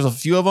long as there's a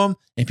few of them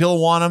and people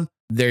want them,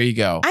 there you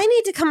go. I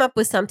need to come up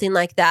with something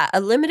like that,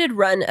 a limited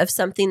run of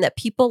something that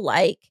people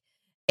like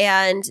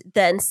and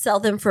then sell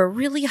them for a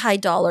really high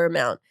dollar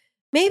amount.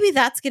 Maybe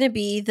that's going to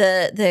be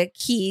the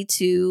key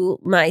to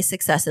my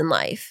success in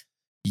life.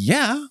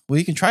 Yeah, well,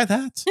 you can try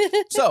that.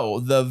 So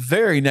the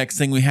very next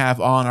thing we have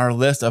on our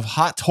list of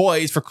hot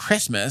toys for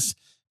Christmas.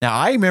 Now,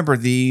 I remember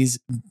these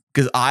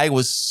because I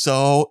was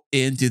so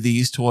into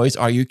these toys.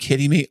 Are you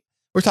kidding me?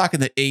 We're talking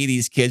the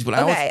 80s kids. When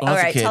I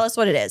was a kid. Tell us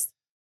what it is.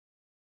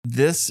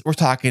 We're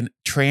talking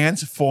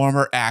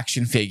Transformer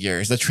action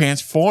figures, the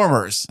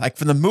Transformers, like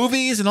from the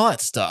movies and all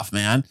that stuff,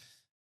 man.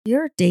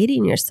 You're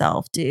dating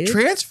yourself, dude.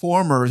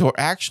 Transformers were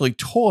actually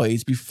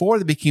toys before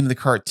they became the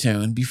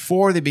cartoon,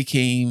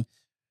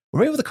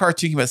 maybe the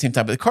cartoon came out at the same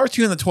time, but the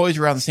cartoon and the toys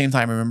were around the same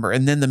time, I remember.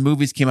 And then the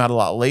movies came out a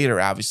lot later,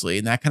 obviously,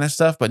 and that kind of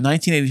stuff. But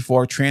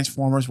 1984,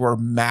 Transformers were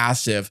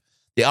massive.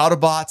 The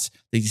Autobots,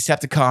 the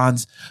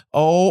Decepticons.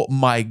 Oh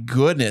my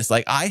goodness.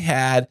 Like I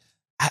had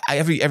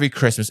every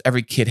Christmas,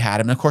 every kid had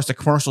them. And of course, the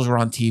commercials were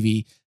on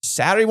TV.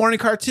 Saturday morning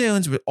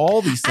cartoons with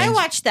all these things. I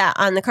watched that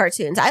on the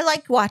cartoons. I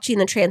liked watching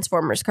the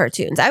Transformers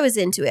cartoons. I was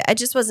into it. I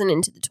just wasn't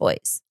into the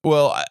toys.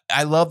 Well,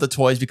 I love the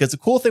toys because the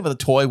cool thing about the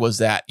toy was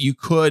that you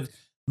could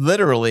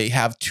literally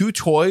have two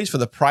toys for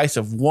the price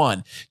of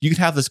one. You could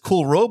have this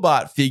cool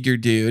robot figure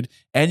dude,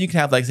 and you can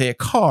have like say a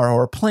car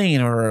or a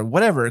plane or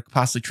whatever it could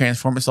possibly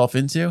transform itself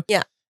into.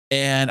 Yeah.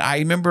 And I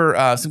remember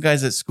some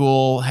guys at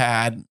school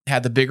had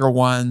the bigger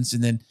ones,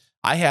 and then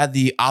I had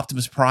the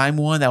Optimus Prime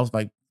one. That was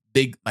my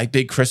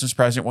big Christmas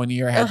present one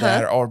year. I had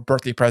that, or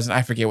birthday present.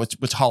 I forget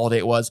which holiday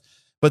it was.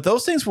 But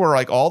those things were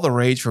like all the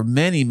rage for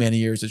many, many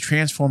years. The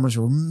Transformers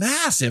were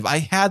massive. I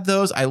had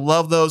those. I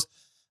love those.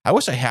 I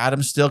wish I had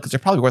them still because they're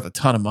probably worth a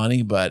ton of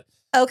money, but.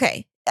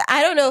 Okay.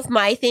 I don't know if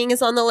my thing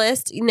is on the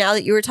list now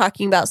that you were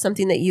talking about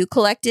something that you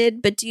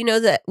collected, but do you know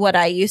that what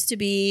I used to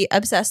be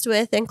obsessed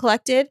with and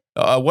collected?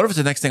 What if it's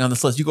the next thing on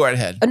this list? You go right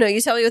ahead. Oh, no, you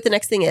tell me what the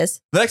next thing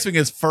is. The next thing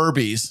is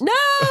Furbies.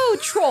 No,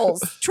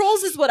 Trolls.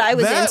 Trolls is what I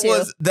was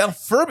into.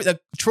 The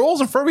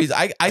Trolls and Furbies,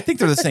 I think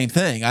they're the same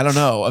thing. I don't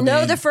know.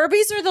 The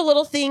Furbies are the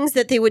little things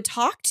that they would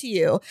talk to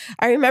you.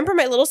 I remember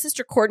my little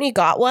sister Courtney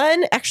got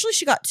one. Actually,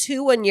 she got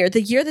two one year.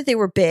 The year that they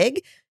were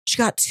big, she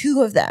got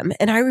two of them.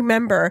 And I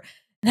remember,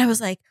 and I was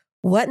like,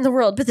 what in the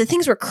world? But the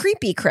things were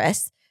creepy,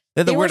 Chris.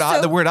 The weird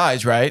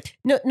eyes, right?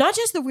 No, not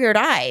just the weird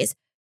eyes,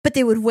 but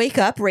they would wake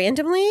up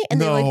randomly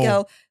and they would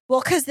go, well,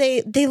 because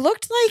they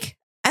looked like,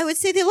 I would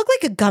say they looked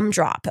like a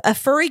gumdrop, a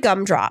furry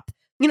gumdrop.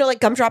 You know,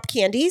 like gumdrop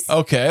candies.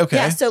 Okay.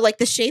 Yeah, so like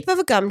the shape of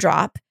a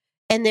gumdrop,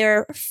 and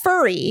they're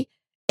furry,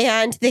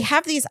 and they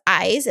have these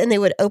eyes, and they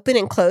would open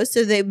and close,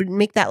 so they would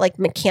make that like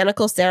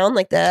mechanical sound,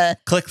 like the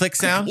click click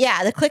sound.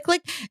 Yeah, the click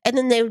click, and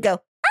then they would go,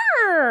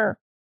 arr,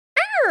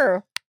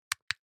 arr.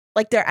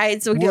 Like their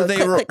eyes would were go they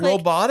click, click,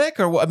 robotic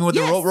or what? I mean, were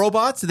they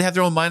robots? Did they have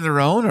their own mind of their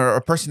own or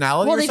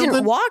personality? Well, or they something?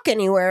 didn't walk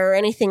anywhere or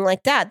anything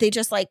like that. They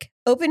just like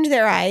opened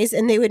their eyes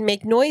and they would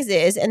make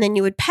noises, and then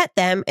you would pet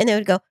them and they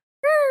would go,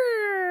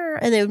 arr,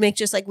 and they would make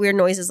just like weird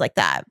noises like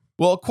that.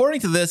 Well,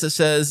 according to this, it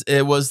says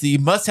it was the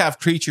must-have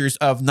creatures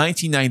of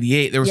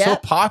 1998. They were so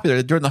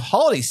popular during the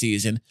holiday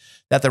season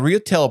that the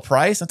retail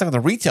price, I'm talking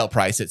the retail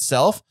price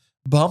itself,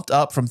 bumped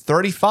up from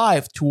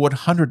 $35 to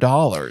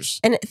 $100.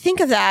 And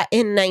think of that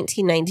in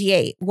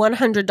 1998.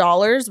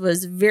 $100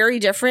 was very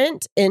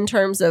different in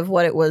terms of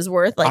what it was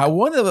worth. Like, I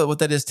wonder what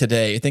that is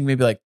today. I think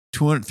maybe like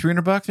 $200,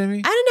 $300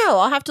 maybe? I don't know.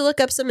 I'll have to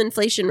look up some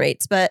inflation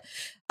rates. But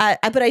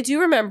I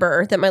do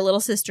remember that my little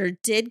sister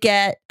did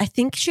get, I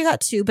think she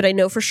got two, but I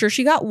know for sure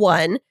she got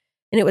one.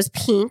 And it was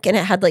pink and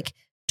it had like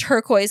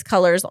turquoise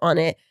colors on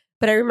it.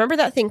 But I remember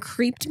that thing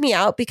creeped me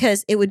out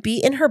because it would be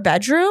in her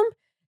bedroom.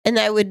 and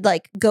I would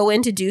like go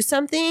in to do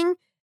something,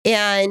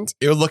 and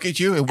it would look at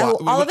you. And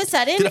all of a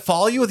sudden, did it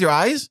follow you with your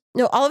eyes?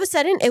 No, all of a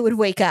sudden it would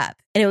wake up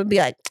and it would be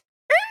like,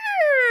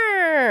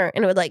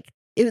 and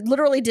it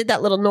literally did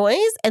that little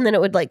noise, and then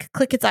it would like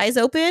click its eyes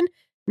open,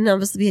 and I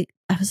was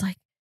like,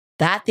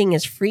 that thing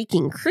is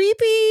freaking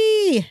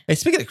creepy. Hey,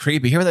 speaking of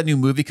creepy, hear that new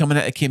movie coming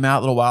out? It came out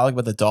a little while ago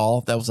with the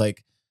doll that was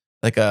like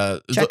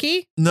a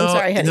Chucky? No, I'm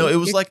sorry, honey. no, it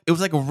was like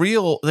a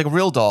real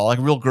doll, like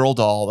a real girl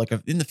doll, like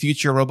in the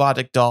future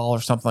robotic doll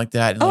or something like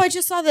that. And I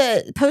just saw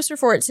the poster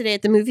for it today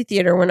at the movie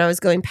theater when I was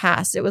going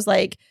past. It was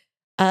like,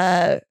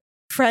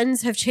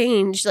 friends have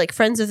changed, like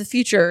friends of the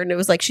future, and it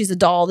was like she's a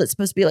doll that's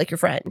supposed to be like your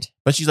friend,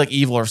 but she's like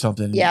evil or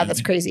something. Yeah,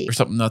 that's crazy, or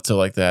something nuts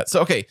like that.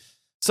 So okay,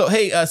 so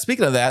hey,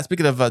 speaking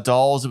of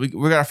dolls, we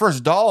got our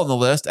first doll on the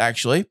list.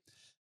 Actually,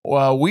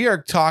 we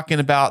are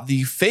talking about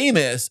the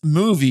famous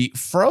movie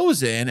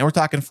Frozen, and we're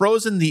talking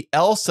Frozen, the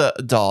Elsa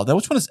doll. Now,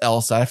 which one is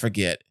Elsa? I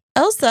forget.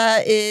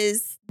 Elsa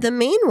is the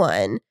main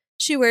one.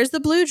 She wears the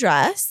blue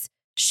dress.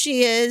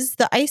 She is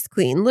the ice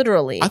queen,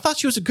 literally. I thought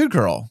she was a good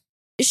girl.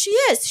 She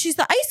is. She's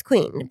the ice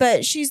queen,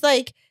 but she's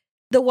like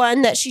the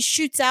one that she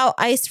shoots out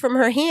ice from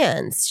her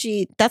hands.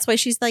 That's why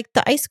she's like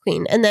the ice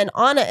queen. And then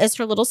Anna is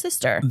her little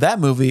sister. That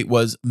movie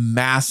was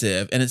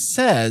massive, and it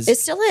says it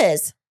still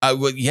is.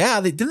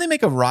 Didn't they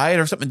make a ride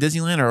or something in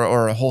Disneyland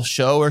or a whole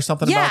show or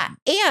something? Yeah.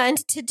 And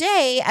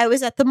today I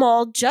was at the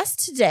mall just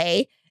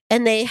today,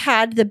 and they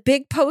had the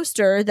big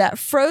poster that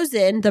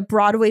Frozen, the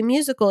Broadway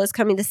musical, is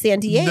coming to San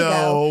Diego.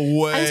 No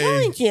way. I'm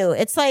telling you,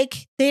 it's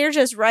like they're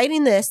just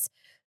writing this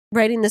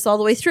all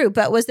the way through.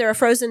 But was there a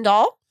Frozen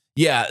doll?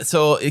 Yeah.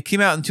 So it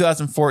came out in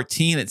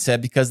 2014, it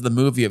said, because of the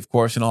movie, of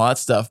course, and all that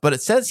stuff. But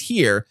it says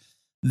here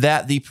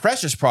that the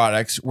Precious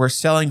products were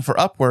selling for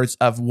upwards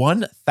of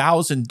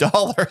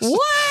 $1,000.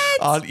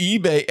 What? On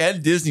eBay,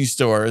 and Disney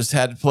stores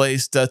had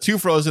placed a 2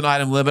 Frozen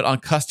item limit on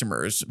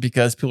customers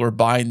because people were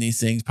buying these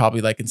things, probably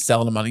like and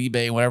selling them on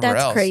eBay and whatever else.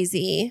 That's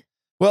crazy.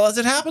 Well, as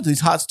it happens, these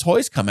Hot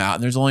Toys come out,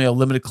 and there's only a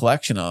limited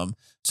collection of them.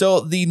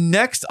 So the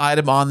next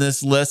item on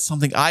this list,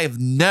 something I have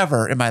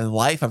never in my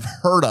life have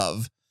heard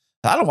of.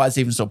 I don't know why it's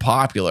even so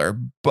popular,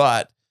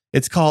 but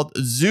it's called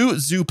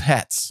Zoo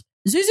Pets.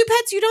 Zuzu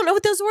Pets, you don't know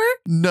what those were?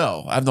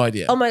 No, I have no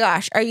idea. Oh my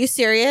gosh. Are you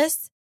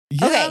serious?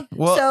 Yeah. Okay,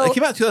 Well, so- it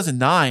came out in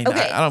 2009.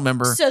 Okay. I don't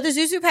remember. So the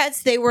Zuzu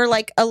Pets, they were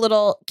like a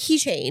little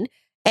keychain,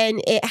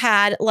 and it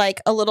had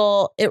like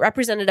it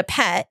represented a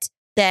pet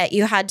that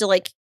you had to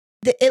like,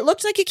 it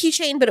looked like a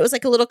keychain, but it was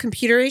like a little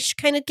computerish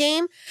kind of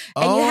game.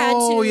 And you had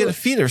to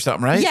feed her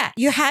something, right? Yeah,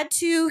 you had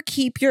to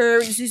keep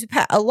your Zuzu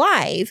pet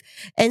alive.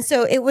 And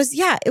so it was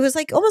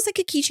like almost like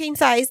a keychain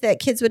size that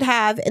kids would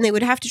have, and they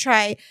would have to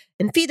try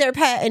and feed their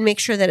pet and make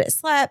sure that it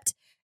slept.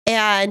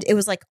 And it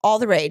was like all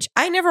the rage.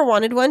 I never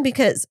wanted one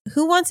because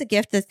who wants a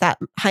gift that's that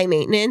high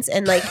maintenance?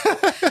 And like,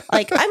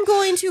 I'm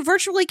going to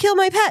virtually kill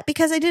my pet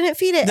because I didn't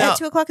feed it at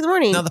 2:00 in the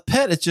morning. Now the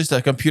pet is just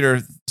a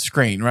computer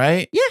screen,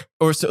 right? Yeah.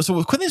 Or so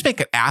couldn't they just make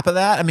an app of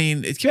that? I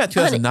mean, it came out in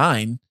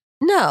 2009.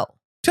 No.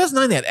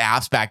 2009, they had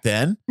apps back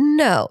then.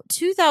 No.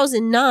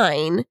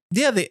 2009.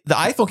 Yeah, the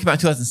iPhone came out in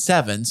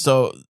 2007.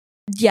 So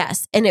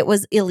yes, and it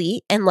was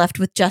elite and left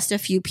with just a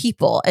few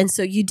people. And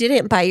so you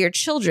didn't buy your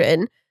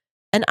children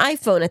an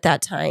iPhone at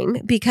that time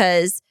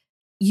because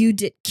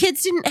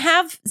kids didn't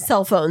have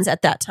cell phones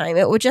at that time.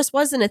 It just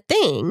wasn't a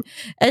thing.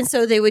 And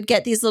so they would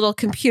get these little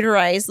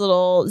computerized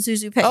little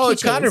Zuzu Pet keychains.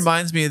 It kind of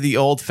reminds me of the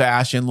old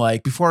fashioned,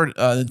 like before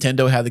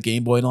Nintendo had the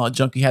Game Boy and all that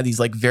junk, you had these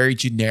like very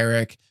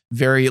generic,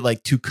 very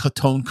like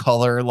two-tone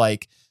color,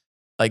 like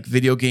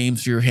video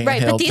games for your handheld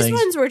right, but these things.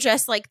 ones were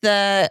just like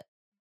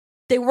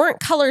they weren't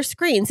color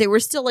screens. They were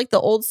still like the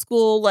old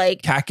school,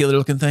 like calculator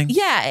looking thing.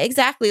 Yeah,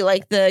 exactly.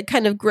 Like the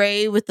kind of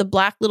gray with the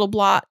black little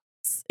blots.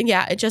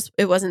 Yeah,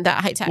 it wasn't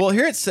that high tech. Well,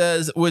 here it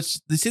says, which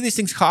they say these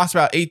things cost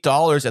about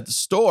 $8 at the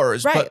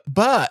stores. Right.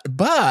 But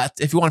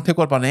if you want to pick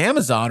one up on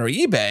Amazon or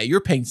eBay,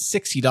 you're paying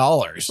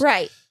 $60.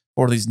 Right.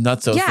 For these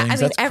nutso yeah, things. I mean,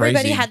 That's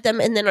everybody crazy. had them,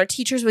 and then our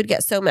teachers would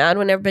get so mad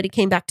when everybody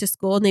came back to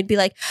school, and they'd be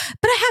like,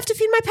 "But I have to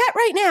feed my pet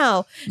right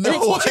now." And No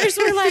the teachers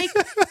were like,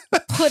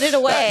 "Put it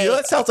away."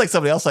 That sounds like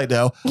somebody else I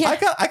know. Yeah.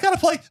 I gotta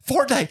play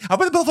Fortnite.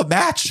 I'm in the middle of a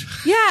match.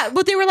 Yeah,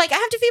 but they were like, "I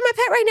have to feed my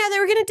pet right now.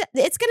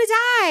 It's gonna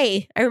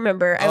die." I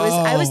remember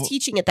I was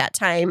teaching at that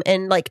time,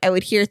 and like I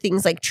would hear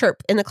things like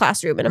chirp in the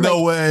classroom, and I'm No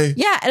like, way.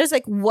 "Yeah," and I was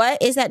like,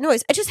 "What is that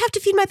noise?" I just have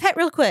to feed my pet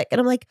real quick, and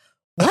I'm like,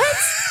 "What?"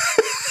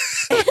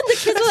 And the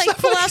kids would like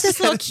pull out this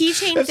little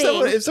keychain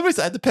thing. If somebody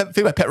said I had to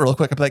feed my pet real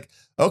quick, I'd be like,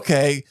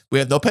 okay, we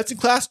have no pets in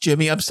class,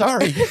 Jimmy. I'm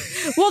sorry.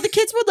 Well, the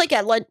kids would like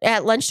at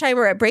lunchtime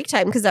or at break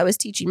time, because I was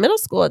teaching middle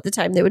school at the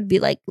time, they would be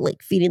like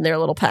feeding their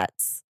little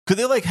pets. Could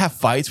they like have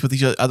fights with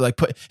each other? Like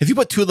if you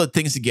put two of the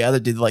things together,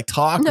 did they like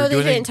talk? No, or they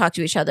do didn't talk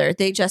to each other.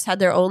 They just had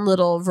their own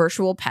little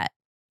virtual pet.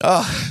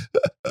 Oh.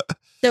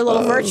 Their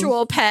little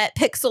virtual pet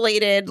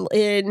pixelated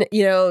in,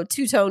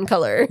 two-tone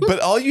color.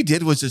 But all you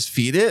did was just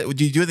feed it?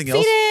 Did you do anything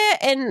else? Feed it,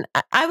 and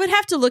I would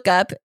have to look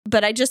up,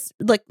 but I just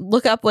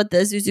look up what the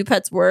Zuzu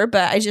Pets were,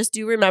 but I just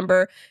do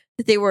remember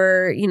that they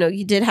were,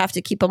 you did have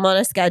to keep them on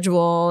a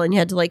schedule, and you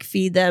had to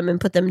feed them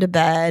and put them to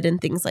bed and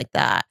things like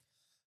that.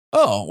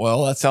 Oh,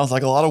 well, that sounds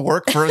like a lot of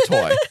work for a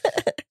toy.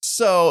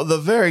 So the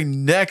very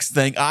next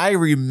thing, I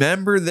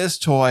remember this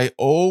toy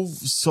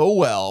so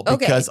well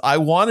because I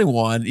wanted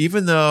one,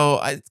 even though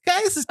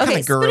guys, this is kind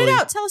of girly. Spit it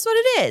out. Tell us what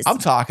it is. I'm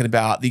talking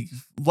about the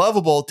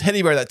lovable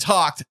teddy bear that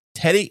talked,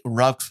 Teddy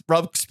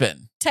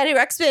Ruxpin. Teddy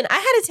Ruxpin. I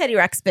had a Teddy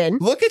Ruxpin.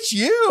 Look at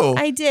you.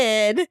 I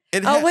did.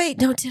 Wait,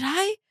 no, did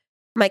I?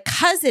 My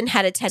cousin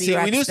had a Teddy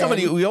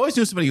Ruxpin. We always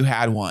knew somebody who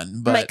had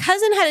one. But my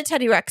cousin had a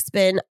Teddy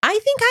Ruxpin. I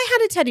think I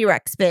had a Teddy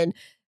Ruxpin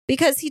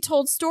because he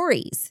told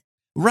stories.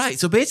 Right.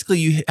 So basically,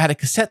 you had a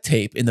cassette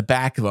tape in the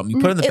back of them. You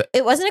put in the.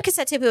 It wasn't a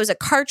cassette tape. It was a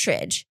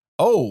cartridge.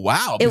 Oh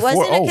wow! It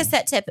wasn't a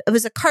cassette tape. It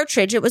was a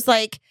cartridge. It was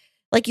like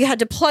you had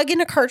to plug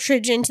in a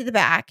cartridge into the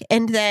back,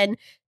 and then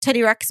Teddy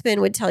Ruxpin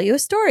would tell you a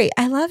story.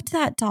 I loved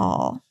that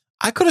doll.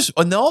 I could have,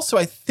 and also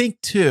I think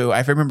too,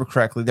 if I remember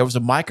correctly, there was a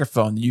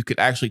microphone that you could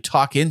actually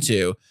talk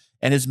into,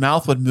 and his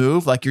mouth would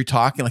move like you're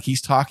talking, like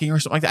he's talking or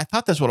something like that. I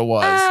thought that's what it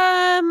was.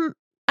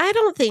 I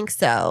don't think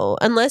so,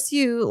 unless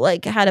you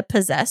had a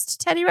possessed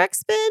Teddy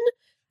Ruxpin.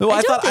 No,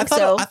 I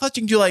thought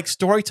you can do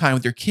story time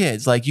with your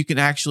kids. Like you can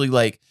actually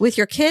with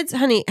your kids,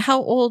 honey.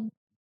 How old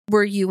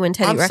were you when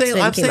Teddy Ruxpin came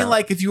out? I'm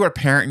saying if you were a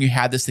parent and you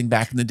had this thing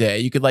back in the day,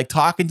 you could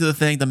talk into the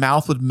thing, the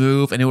mouth would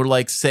move, and it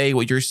would say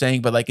what you're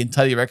saying, but in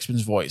Teddy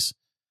Ruxpin's voice.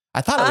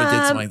 I thought it would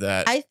did something like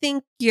that. I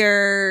think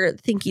you're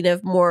thinking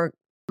of more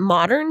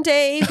modern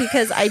day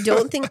because I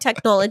don't think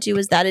technology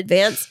was that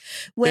advanced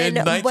in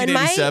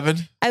 1987.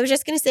 I was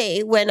just going to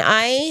say when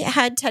I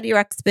had Teddy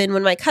Ruxpin,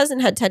 when my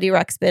cousin had Teddy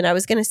Ruxpin, I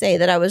was going to say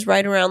that I was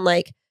right around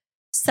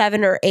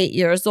 7 or 8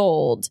 years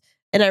old.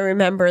 And I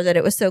remember that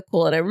it was so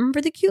cool. And I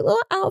remember the cute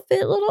little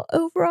outfit, little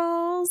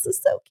overalls.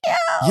 It's so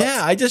cute.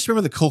 Yeah, I just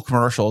remember the cool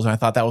commercials. And I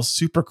thought that was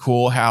super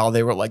cool how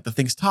they were the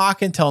things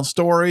talking, telling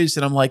stories.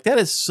 And I'm like, that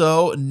is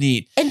so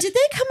neat. And did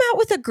they come out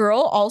with a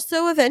girl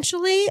also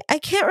eventually? I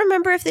can't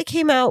remember if they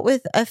came out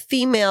with a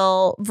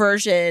female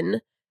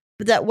version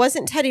that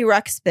wasn't Teddy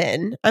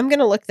Ruxpin. I'm going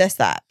to look this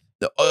up.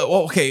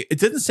 Okay, it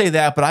didn't say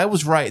that, but I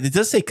was right. It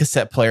does say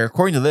cassette player.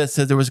 According to this, it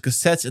said there was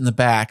cassettes in the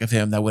back of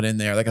him that went in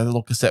there, like a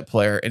little cassette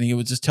player, and he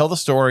would just tell the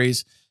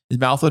stories. His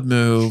mouth would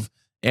move,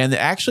 and they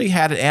actually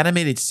had an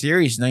animated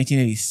series in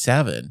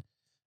 1987.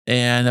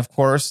 And of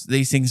course,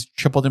 these things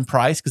tripled in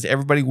price because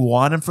everybody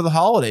wanted them for the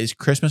holidays.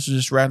 Christmas was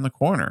just right in the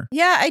corner.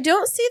 Yeah, I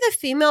don't see the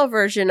female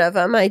version of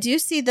him. I do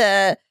see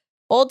the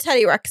old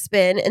Teddy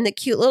Ruxpin and the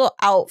cute little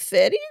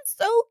outfit. He's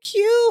so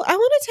cute. I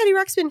want a Teddy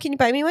Ruxpin. Can you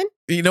buy me one?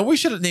 We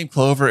should have named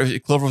Clover.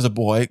 If Clover was a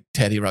boy,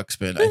 Teddy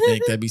Ruxpin. I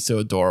think that'd be so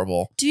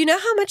adorable. Do you know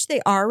how much they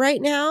are right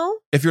now?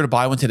 If you were to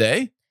buy one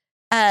today?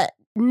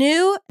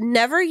 New,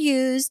 never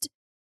used,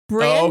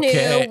 brand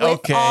new,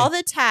 with all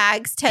the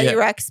tags, Teddy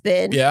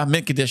Ruxpin. Yeah,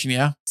 mint condition,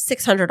 yeah.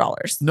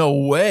 $600. No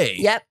way.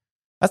 Yep.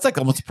 That's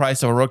almost the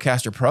price of a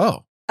Rodecaster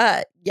Pro.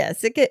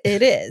 Yes, it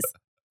is.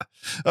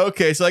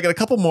 Okay, so I got a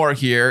couple more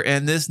here,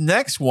 and this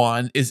next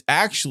one is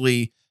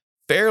actually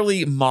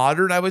fairly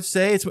modern, I would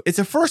say. It's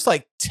the first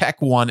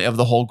tech one of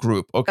the whole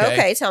group.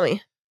 Okay, tell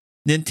me.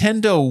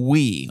 Nintendo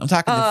Wii. I'm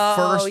talking the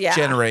first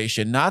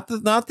generation, not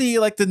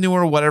the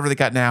newer whatever they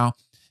got now.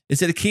 It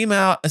said it came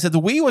out. I said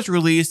the Wii was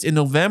released in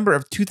November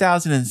of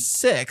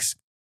 2006,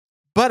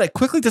 but it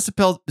quickly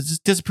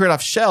disappeared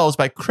off shelves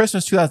by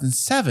Christmas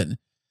 2007.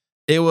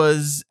 It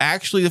was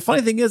actually, the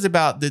funny thing is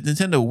about the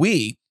Nintendo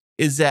Wii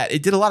is that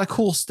it did a lot of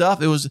cool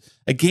stuff. It was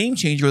a game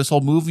changer, this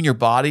whole moving your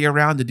body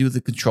around to do the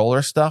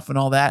controller stuff and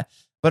all that.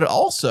 But it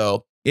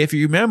also, if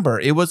you remember,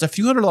 it was a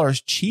few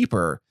 $100s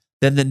cheaper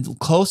than the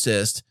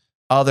closest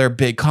other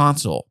big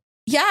console.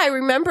 Yeah, I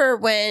remember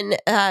when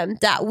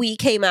that Wii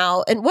came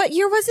out. And what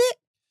year was it?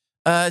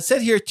 It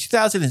said here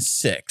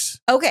 2006.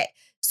 Okay.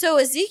 So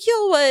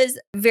Ezekiel was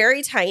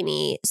very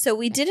tiny, so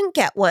we didn't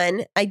get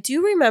one. I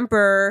do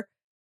remember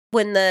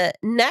when the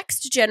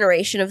next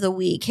generation of the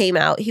Wii came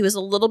out, he was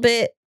a little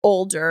bit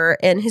older,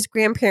 and his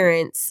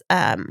grandparents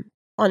on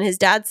his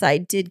dad's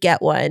side did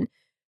get one.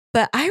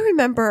 But I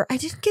remember I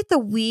didn't get the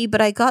Wii,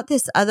 but I got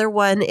this other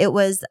one. It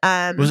was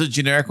it a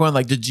generic one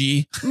like the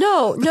G?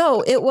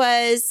 No, it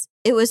was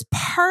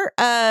part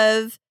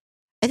of,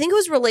 I think it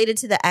was related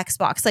to the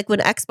Xbox. Like when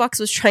Xbox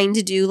was trying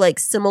to do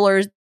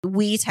similar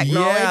Wii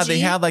technology. Yeah, they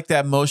had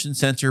that motion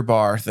sensor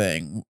bar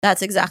thing.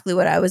 That's exactly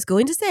what I was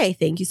going to say.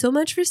 Thank you so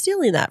much for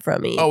stealing that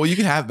from me. Oh, well, you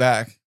can have it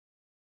back.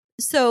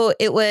 So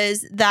it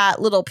was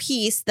that little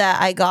piece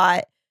that I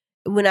got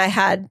when I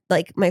had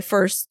my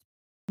first,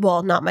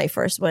 well, not my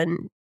first,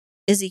 when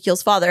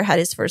Ezekiel's father had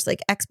his first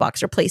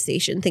Xbox or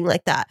PlayStation, thing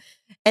like that.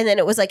 And then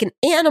it was an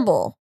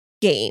animal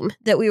game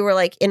that we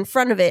were in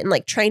front of it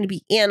and trying to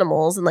be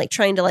animals and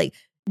trying to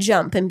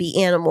jump and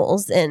be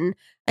animals. And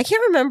I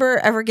can't remember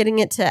ever getting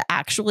it to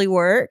actually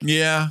work.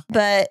 Yeah.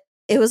 But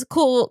it was a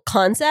cool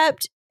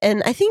concept.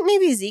 And I think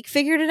maybe Zeke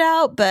figured it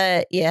out,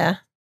 but yeah.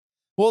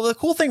 Well, the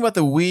cool thing about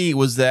the Wii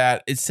was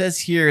that it says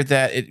here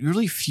that it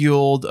really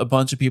fueled a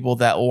bunch of people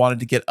that wanted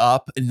to get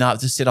up and not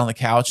just sit on the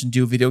couch and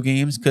do video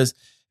games. Because if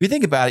you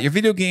think about it, your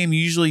video game,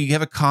 usually you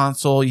have a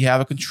console, you have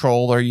a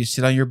controller, you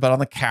sit on your butt on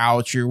the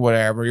couch or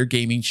whatever, your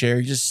gaming chair,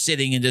 you're just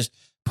sitting and just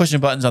pushing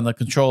buttons on the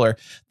controller.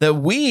 The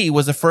Wii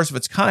was the first of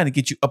its kind to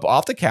get you up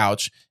off the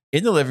couch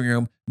in the living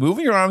room,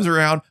 moving your arms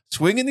around,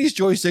 swinging these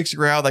joysticks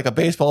around like a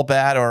baseball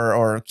bat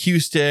or a cue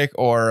stick,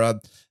 or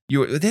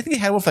they think they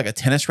had one with like a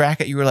tennis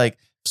racket. You were like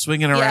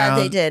swinging around. Yeah,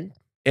 they did.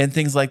 And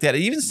things like that. It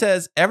even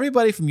says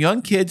everybody from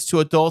young kids to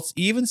adults,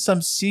 even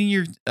some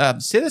senior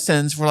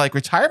citizens for like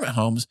retirement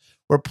homes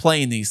were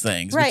playing these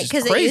things. Right,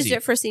 because they used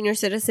it for senior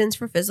citizens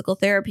for physical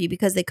therapy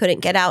because they couldn't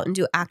get out and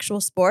do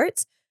actual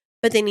sports,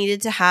 but they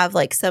needed to have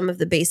like some of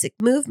the basic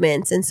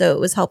movements. And so it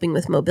was helping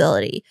with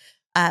mobility.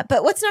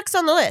 But what's next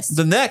on the list?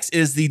 The next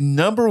is the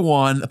number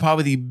one,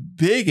 probably the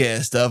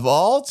biggest of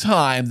all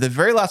time. The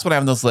very last one I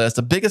have on this list,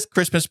 the biggest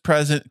Christmas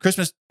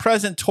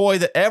present toy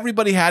that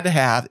everybody had to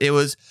have. It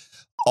was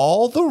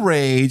all the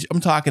rage. I'm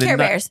talking Care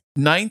Bears.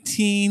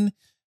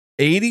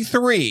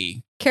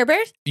 1983. Care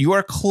Bears? You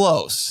are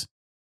close.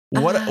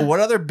 What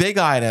other big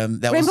item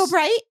that Rainbow was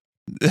Bright?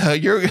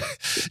 You're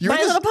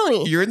My Little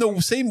Pony. You're in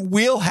the same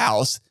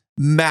wheelhouse.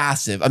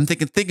 Massive. I'm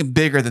thinking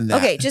bigger than that.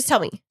 Okay, just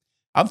tell me.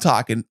 I'm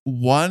talking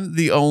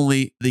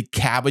the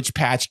Cabbage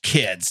Patch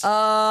Kids.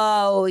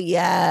 Oh,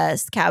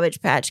 yes.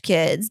 Cabbage Patch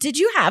Kids. Did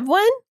you have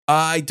one?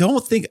 I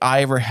don't think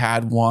I ever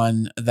had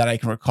one that I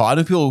can recall. I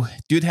know people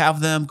did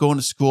have them going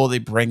to school. They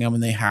bring them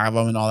and they have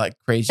them and all that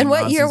crazy And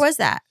what nonsense. year was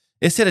that?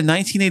 It said in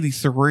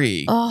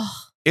 1983. Oh,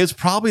 It was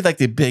probably like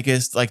the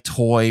biggest like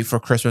toy for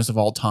Christmas of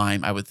all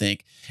time, I would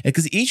think.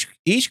 Because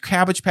each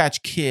Cabbage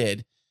Patch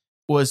Kid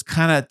was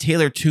kind of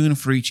tailor tuned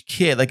for each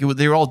kid. Like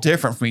they were all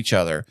different from each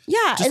other.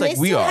 yeah. Just And like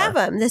they we still are. have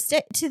them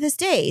to this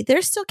day.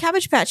 They're still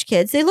Cabbage Patch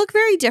Kids. They look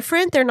very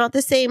different. They're not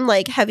the same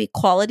like heavy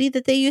quality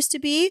that they used to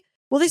be.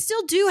 Well, they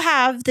still do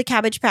have the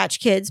Cabbage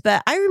Patch Kids,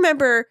 but I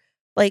remember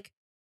like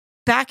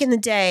back in the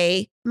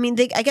day, I mean,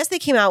 I guess they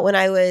came out when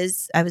I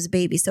was a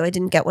baby, so I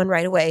didn't get one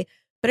right away.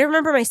 But I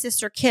remember my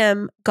sister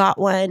Kim got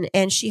one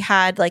and she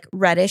had like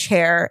reddish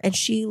hair and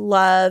she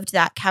loved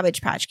that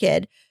Cabbage Patch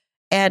Kid.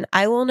 And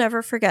I will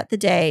never forget the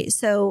day.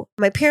 So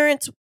my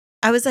parents,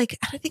 I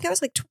think I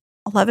was like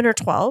 11 or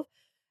 12.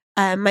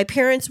 My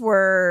parents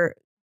were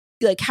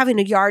like having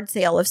a yard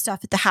sale of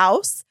stuff at the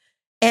house.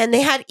 And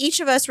they had each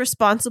of us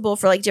responsible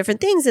for like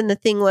different things. And the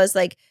thing was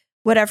like,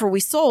 whatever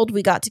we sold,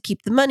 we got to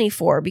keep the money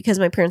for because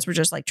my parents were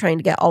just like trying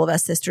to get all of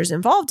us sisters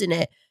involved in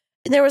it.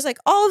 And there was like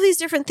all of these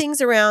different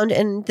things around.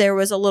 And there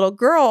was a little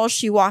girl,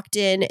 she walked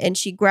in and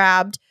she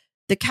grabbed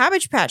the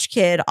Cabbage Patch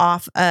Kid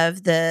off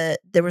of there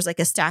was like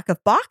a stack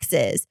of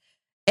boxes.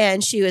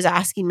 And she was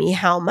asking me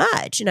how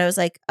much. And I was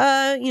like,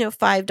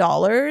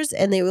 $5.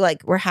 And they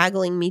were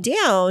haggling me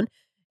down.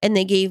 And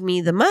they gave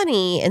me the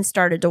money and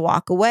started to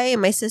walk away.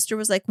 And my sister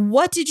was like,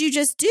 what did you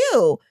just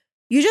do?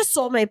 You just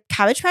sold my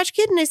Cabbage Patch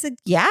Kid? And I said,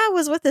 yeah, it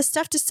was with the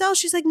stuff to sell.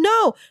 She's like,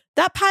 no,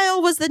 that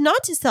pile was the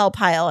not to sell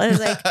pile. And I was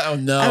like, oh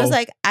no. I was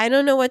like, I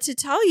don't know what to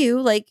tell you.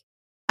 Like,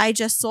 I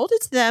just sold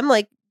it to them.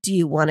 Like, do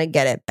you want to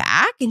get it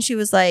back? And she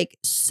was like,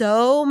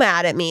 so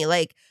mad at me,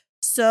 like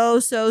so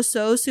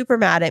super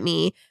mad at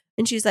me.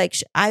 And she's like,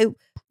 if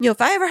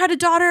I ever had a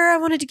daughter, I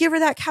wanted to give her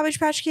that Cabbage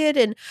Patch Kid.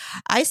 And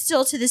I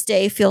still to this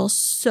day feel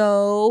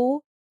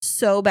so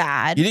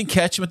bad. You didn't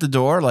catch him at the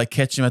door, like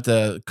catch him at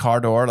the car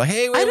door, like,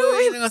 hey, wait.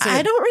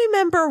 I don't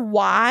remember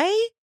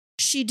why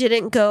she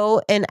didn't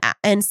go and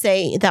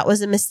say that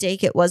was a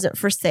mistake. It wasn't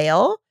for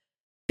sale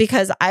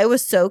because I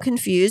was so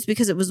confused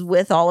because it was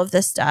with all of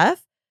this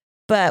stuff.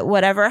 But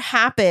whatever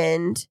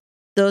happened,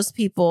 those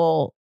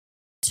people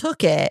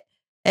took it.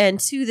 And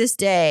to this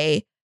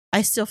day,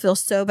 I still feel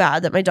so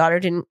bad that my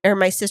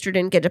sister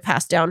didn't get to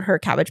pass down her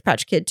Cabbage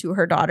Patch Kid to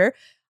her daughter.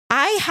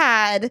 I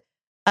had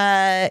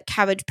a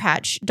Cabbage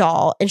Patch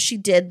doll and she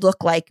did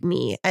look like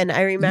me. And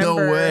I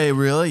remember. No way,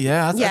 really?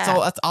 Yeah.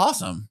 That's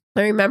awesome.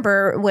 I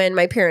remember when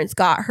my parents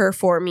got her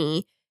for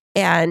me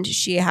and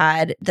she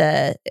had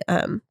the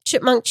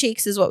chipmunk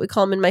cheeks is what we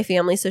call them in my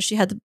family. So she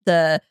had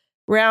the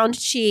round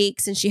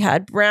cheeks and she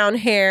had brown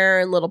hair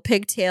and little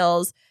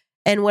pigtails.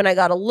 And when I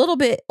got a little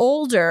bit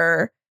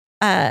older,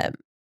 I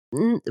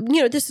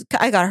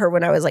got her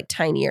when I was like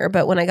tinier,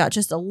 but when I got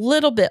just a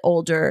little bit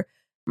older,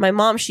 my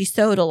mom, she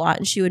sewed a lot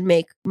and she would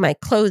make my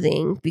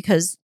clothing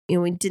because,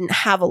 we didn't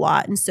have a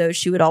lot. And so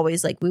she would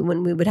always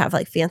when we would have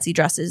like fancy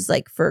dresses,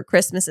 like for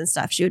Christmas and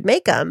stuff, she would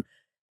make them.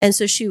 And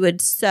so she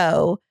would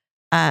sew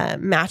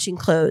matching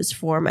clothes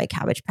for my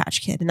Cabbage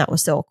Patch Kid. And that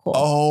was so cool.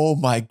 Oh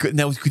my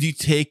goodness. Now, could you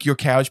take your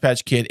Cabbage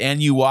Patch Kid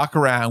and you walk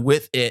around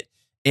with it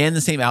in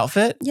the same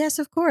outfit? Yes,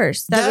 of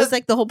course. That was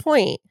like the whole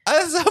point.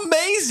 That's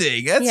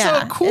amazing. That's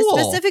so cool.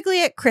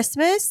 Specifically at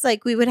Christmas,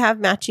 like we would have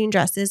matching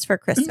dresses for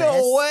Christmas.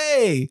 No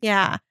way.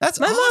 Yeah. That's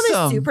my awesome.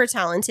 mom is super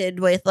talented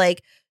with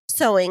like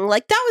sewing.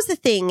 Like that was the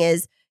thing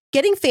is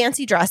getting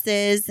fancy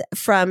dresses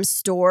from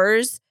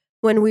stores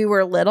when we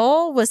were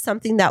little was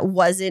something that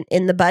wasn't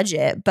in the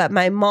budget. But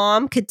my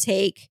mom could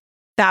take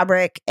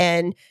fabric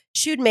and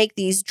she would make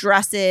these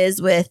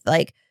dresses with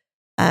like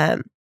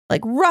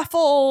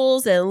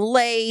ruffles and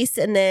lace.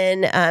 And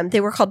then they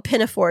were called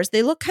pinafores.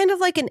 They look kind of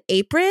like an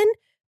apron,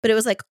 but it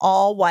was like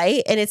all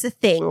white. And it's a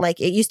thing.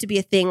 Like it used to be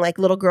a thing. Like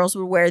little girls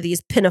would wear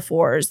these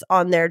pinafores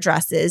on their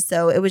dresses.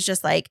 So it was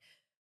just like,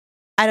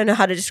 I don't know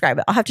how to describe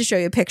it. I'll have to show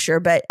you a picture,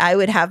 but I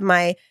would have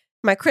my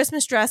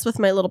Christmas dress with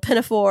my little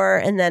pinafore,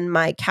 and then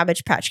my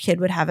Cabbage Patch Kid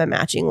would have a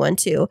matching one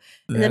too.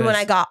 And then when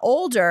I got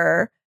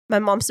older, my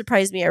mom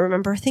surprised me. I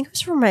remember, I think it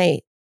was for my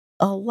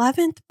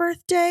 11th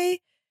birthday.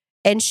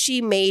 And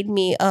she made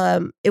me,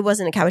 it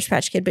wasn't a Cabbage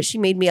Patch Kid, but she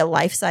made me a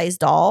life-size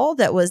doll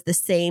that was the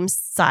same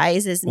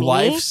size as me.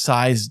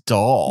 Life-size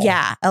doll?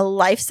 Yeah, a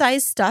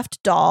life-size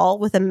stuffed doll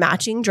with a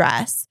matching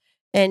dress.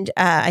 And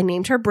I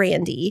named her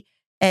Brandy,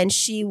 and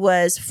she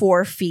was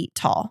 4 feet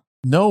tall.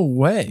 No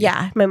way.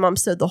 Yeah, my mom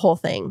sewed the whole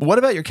thing. What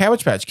about your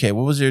Cabbage Patch Kid?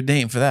 What was your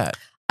name for that?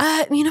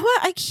 You know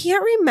what? I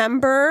can't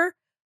remember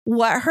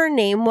what her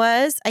name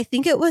was. I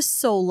think it was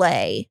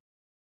Soleil.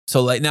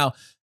 Soleil. Now,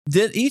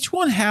 did each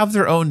one have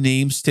their own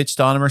name stitched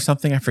on them or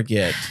something? I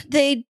forget.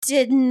 They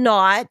did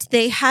not.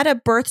 They had a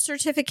birth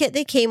certificate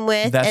they came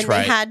with. That's and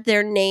right. They had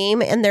their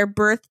name and their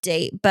birth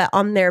date. But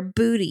on their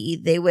booty,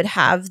 they would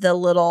have the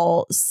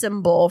little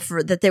symbol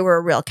for that they were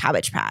a real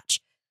Cabbage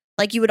Patch.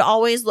 Like you would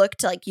always look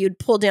to like you'd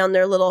pull down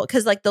their little,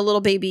 because like the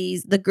little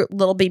babies,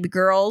 little baby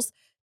girls,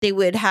 they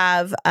would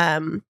have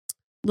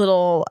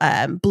little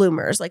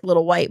bloomers, like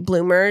little white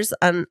bloomers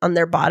on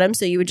their bottom.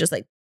 So you would just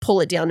like pull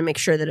it down to make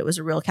sure that it was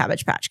a real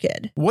Cabbage Patch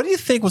Kid. What do you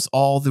think was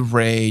all the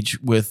rage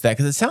with that?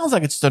 Because it sounds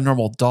like it's just a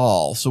normal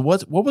doll. So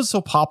what was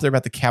so popular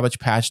about the Cabbage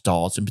Patch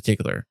dolls in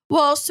particular?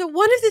 Well, so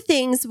one of the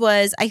things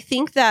was, I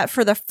think that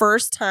for the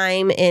first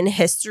time in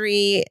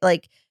history,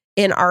 like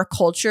in our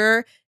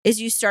culture,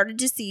 is you started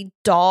to see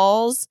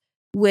dolls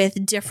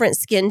with different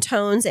skin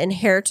tones and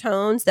hair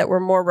tones that were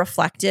more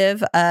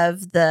reflective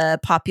of the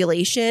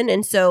population.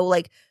 And so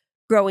like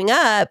growing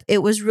up,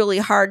 it was really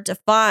hard to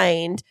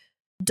find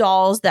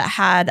dolls that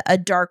had a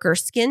darker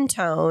skin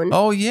tone.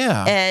 Oh,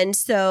 yeah. And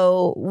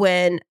so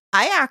when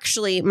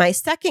my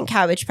second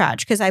Cabbage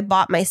Patch, because I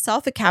bought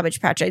myself a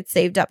Cabbage Patch, I'd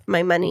saved up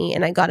my money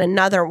and I got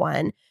another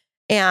one.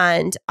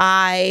 And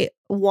I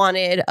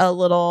wanted a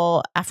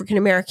little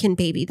African-American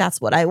baby.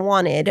 That's what I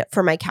wanted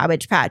for my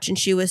Cabbage Patch. And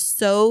she was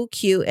so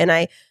cute. And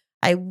I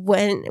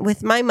went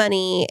with my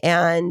money,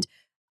 and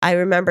I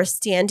remember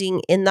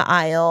standing in the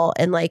aisle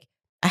and like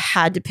I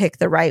had to pick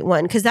the right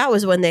one, because that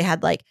was when they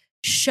had like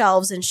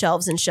shelves and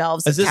shelves and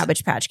shelves of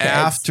Cabbage Patch Kids.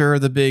 After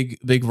the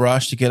big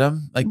rush to get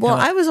them? Well,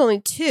 I was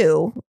only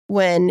 2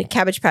 when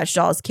Cabbage Patch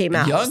dolls came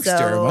out. Youngster,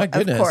 so, my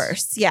goodness. Of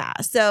course, yeah.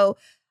 So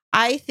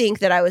I think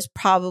that I was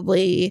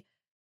probably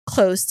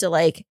close to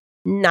like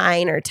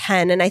 9 or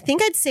 10, and I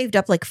think I'd saved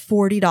up like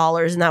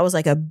 $40, and that was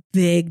like a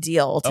big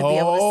deal to be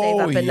able to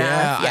save up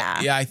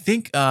enough. Yeah, I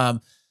think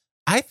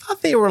I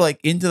thought they were like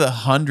into the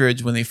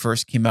hundreds when they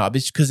first came out,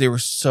 just because they were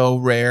so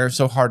rare,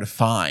 so hard to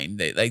find.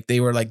 They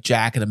were like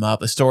jacking them up.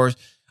 The stores,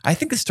 I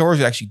think the stores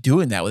were actually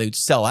doing that, where they would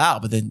sell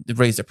out, but then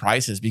raise the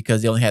prices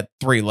because they only had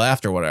 3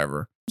 left or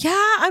whatever.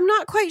 Yeah, I'm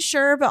not quite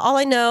sure, but all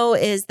I know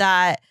is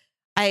that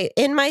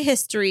in my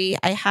history,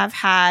 I have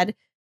had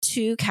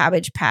 2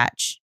 Cabbage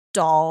Patch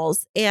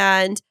dolls,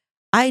 and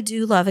I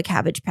do love a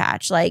Cabbage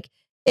Patch. Like,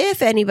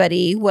 if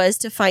anybody was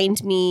to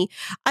find me,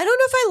 I don't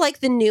know if I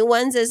like the new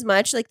ones as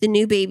much, like the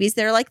new babies.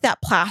 They're like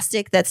that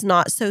plastic that's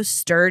not so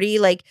sturdy.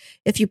 Like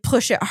if you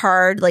push it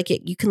hard, like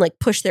you can like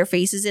push their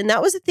faces in.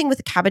 That was the thing with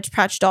the Cabbage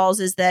Patch dolls,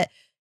 is that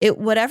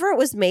whatever it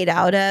was made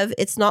out of,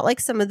 it's not like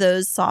some of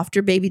those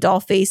softer baby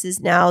doll faces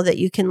now that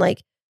you can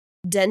like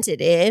dent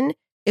it in.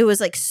 It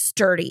was like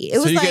sturdy. It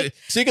was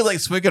so you could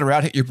like swing it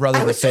around, hit your brother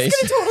in the face. I was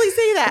just going to totally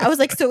say that. I was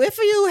like, so if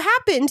you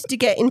happened to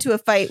get into a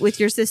fight with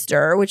your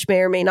sister, which may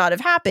or may not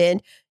have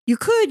happened, you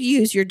could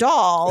use your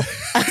doll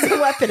as a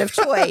weapon of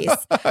choice.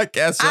 I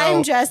guess so.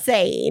 I'm just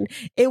saying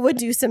it would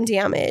do some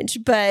damage,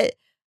 but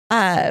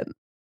yeah,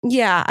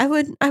 I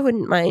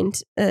wouldn't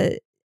mind.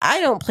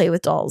 I don't play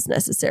with dolls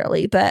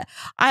necessarily, but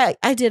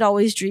I did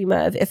always dream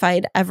of, if I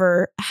had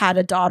ever had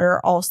a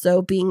daughter,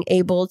 also being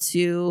able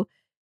to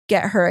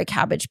get her a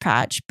Cabbage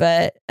Patch,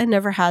 but I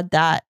never had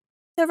that.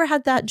 Never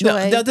had that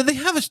joy. Now, did they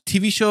have a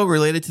TV show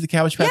related to the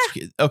Cabbage Patch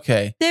Kids?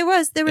 Okay. There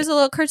was a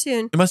little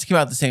cartoon. It must have come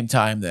out at the same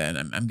time then,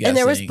 I'm guessing. And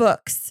there was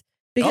books,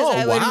 because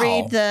I would wow.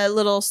 read the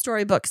little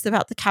storybooks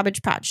about the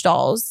Cabbage Patch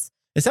dolls.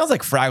 It sounds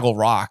like Fraggle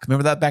Rock.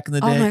 Remember that back in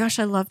the day? Oh my gosh,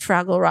 I loved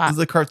Fraggle Rock. It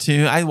was a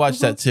cartoon. I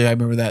watched that too. I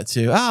remember that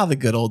too. The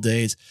good old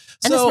days.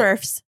 And the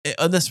Smurfs.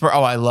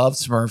 I love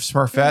Smurfs.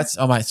 Smurfettes.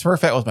 Oh, my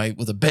Smurfette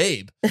was a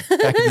babe back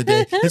in the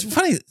day. It's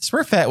funny.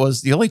 Smurfette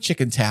was the only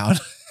chick in town,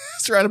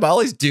 surrounded by all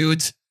these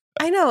dudes.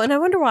 I know, and I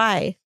wonder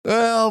why.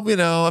 Well,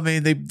 I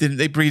mean, they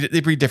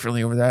breed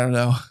differently over there. I don't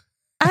know.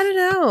 I don't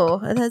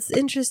know. That's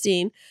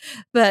interesting.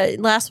 But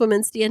Last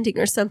Woman Standing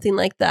or something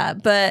like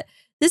that. But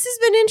this has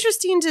been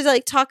interesting to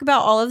like talk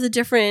about all of the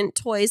different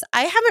toys.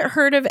 I haven't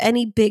heard of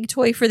any big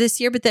toy for this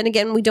year, but then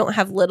again, we don't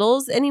have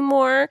littles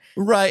anymore.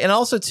 Right. And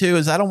also too,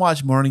 is I don't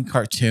watch morning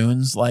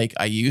cartoons like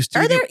I used to.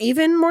 Are there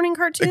even morning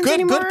cartoons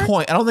anymore? Good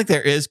point. I don't think there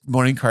is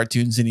morning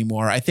cartoons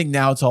anymore. I think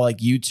now it's all like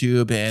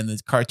YouTube and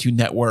the Cartoon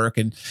Network.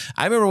 And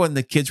I remember when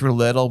the kids were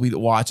little, we'd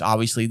watch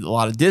obviously a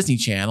lot of Disney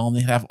Channel, and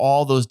they have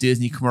all those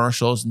Disney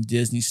commercials and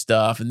Disney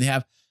stuff. And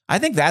I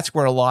think that's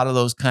where a lot of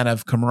those kind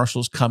of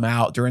commercials come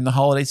out during the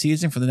holiday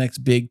season for the next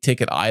big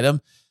ticket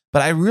item.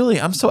 But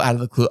I'm so out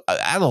of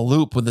the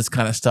loop with this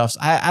kind of stuff. So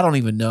I don't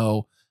even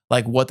know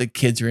like what the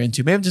kids are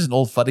into. Maybe I'm just an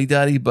old fuddy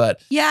duddy, but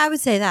yeah, I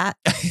would say that.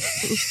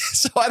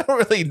 So I don't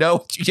really know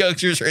what you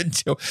youngsters are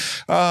into.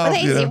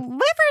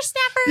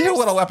 Whippersnappers. You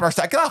little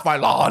whippersnapper, get off my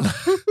lawn.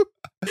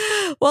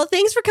 Well,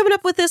 thanks for coming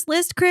up with this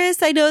list,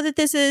 Chris. I know that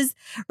this is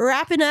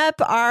wrapping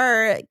up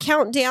our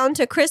countdown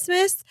to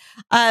Christmas.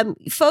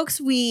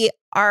 Folks, we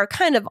are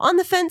kind of on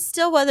the fence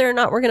still whether or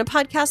not we're going to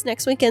podcast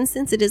next weekend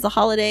since it is a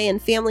holiday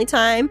and family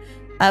time.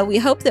 We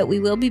hope that we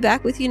will be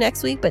back with you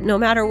next week, but no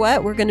matter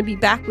what, we're going to be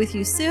back with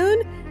you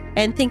soon.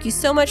 And thank you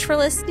so much for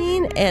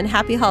listening, and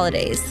happy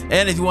holidays.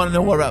 And if you want to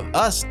know more about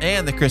us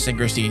and the Chris and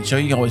Christine Show,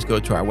 you can always go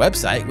to our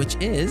website, which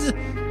is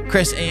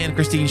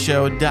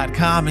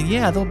chrisandchristineshow.com. And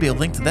yeah, there'll be a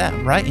link to that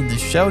right in the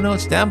show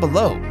notes down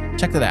below.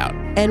 Check that out.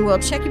 And we'll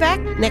check you back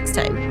next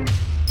time.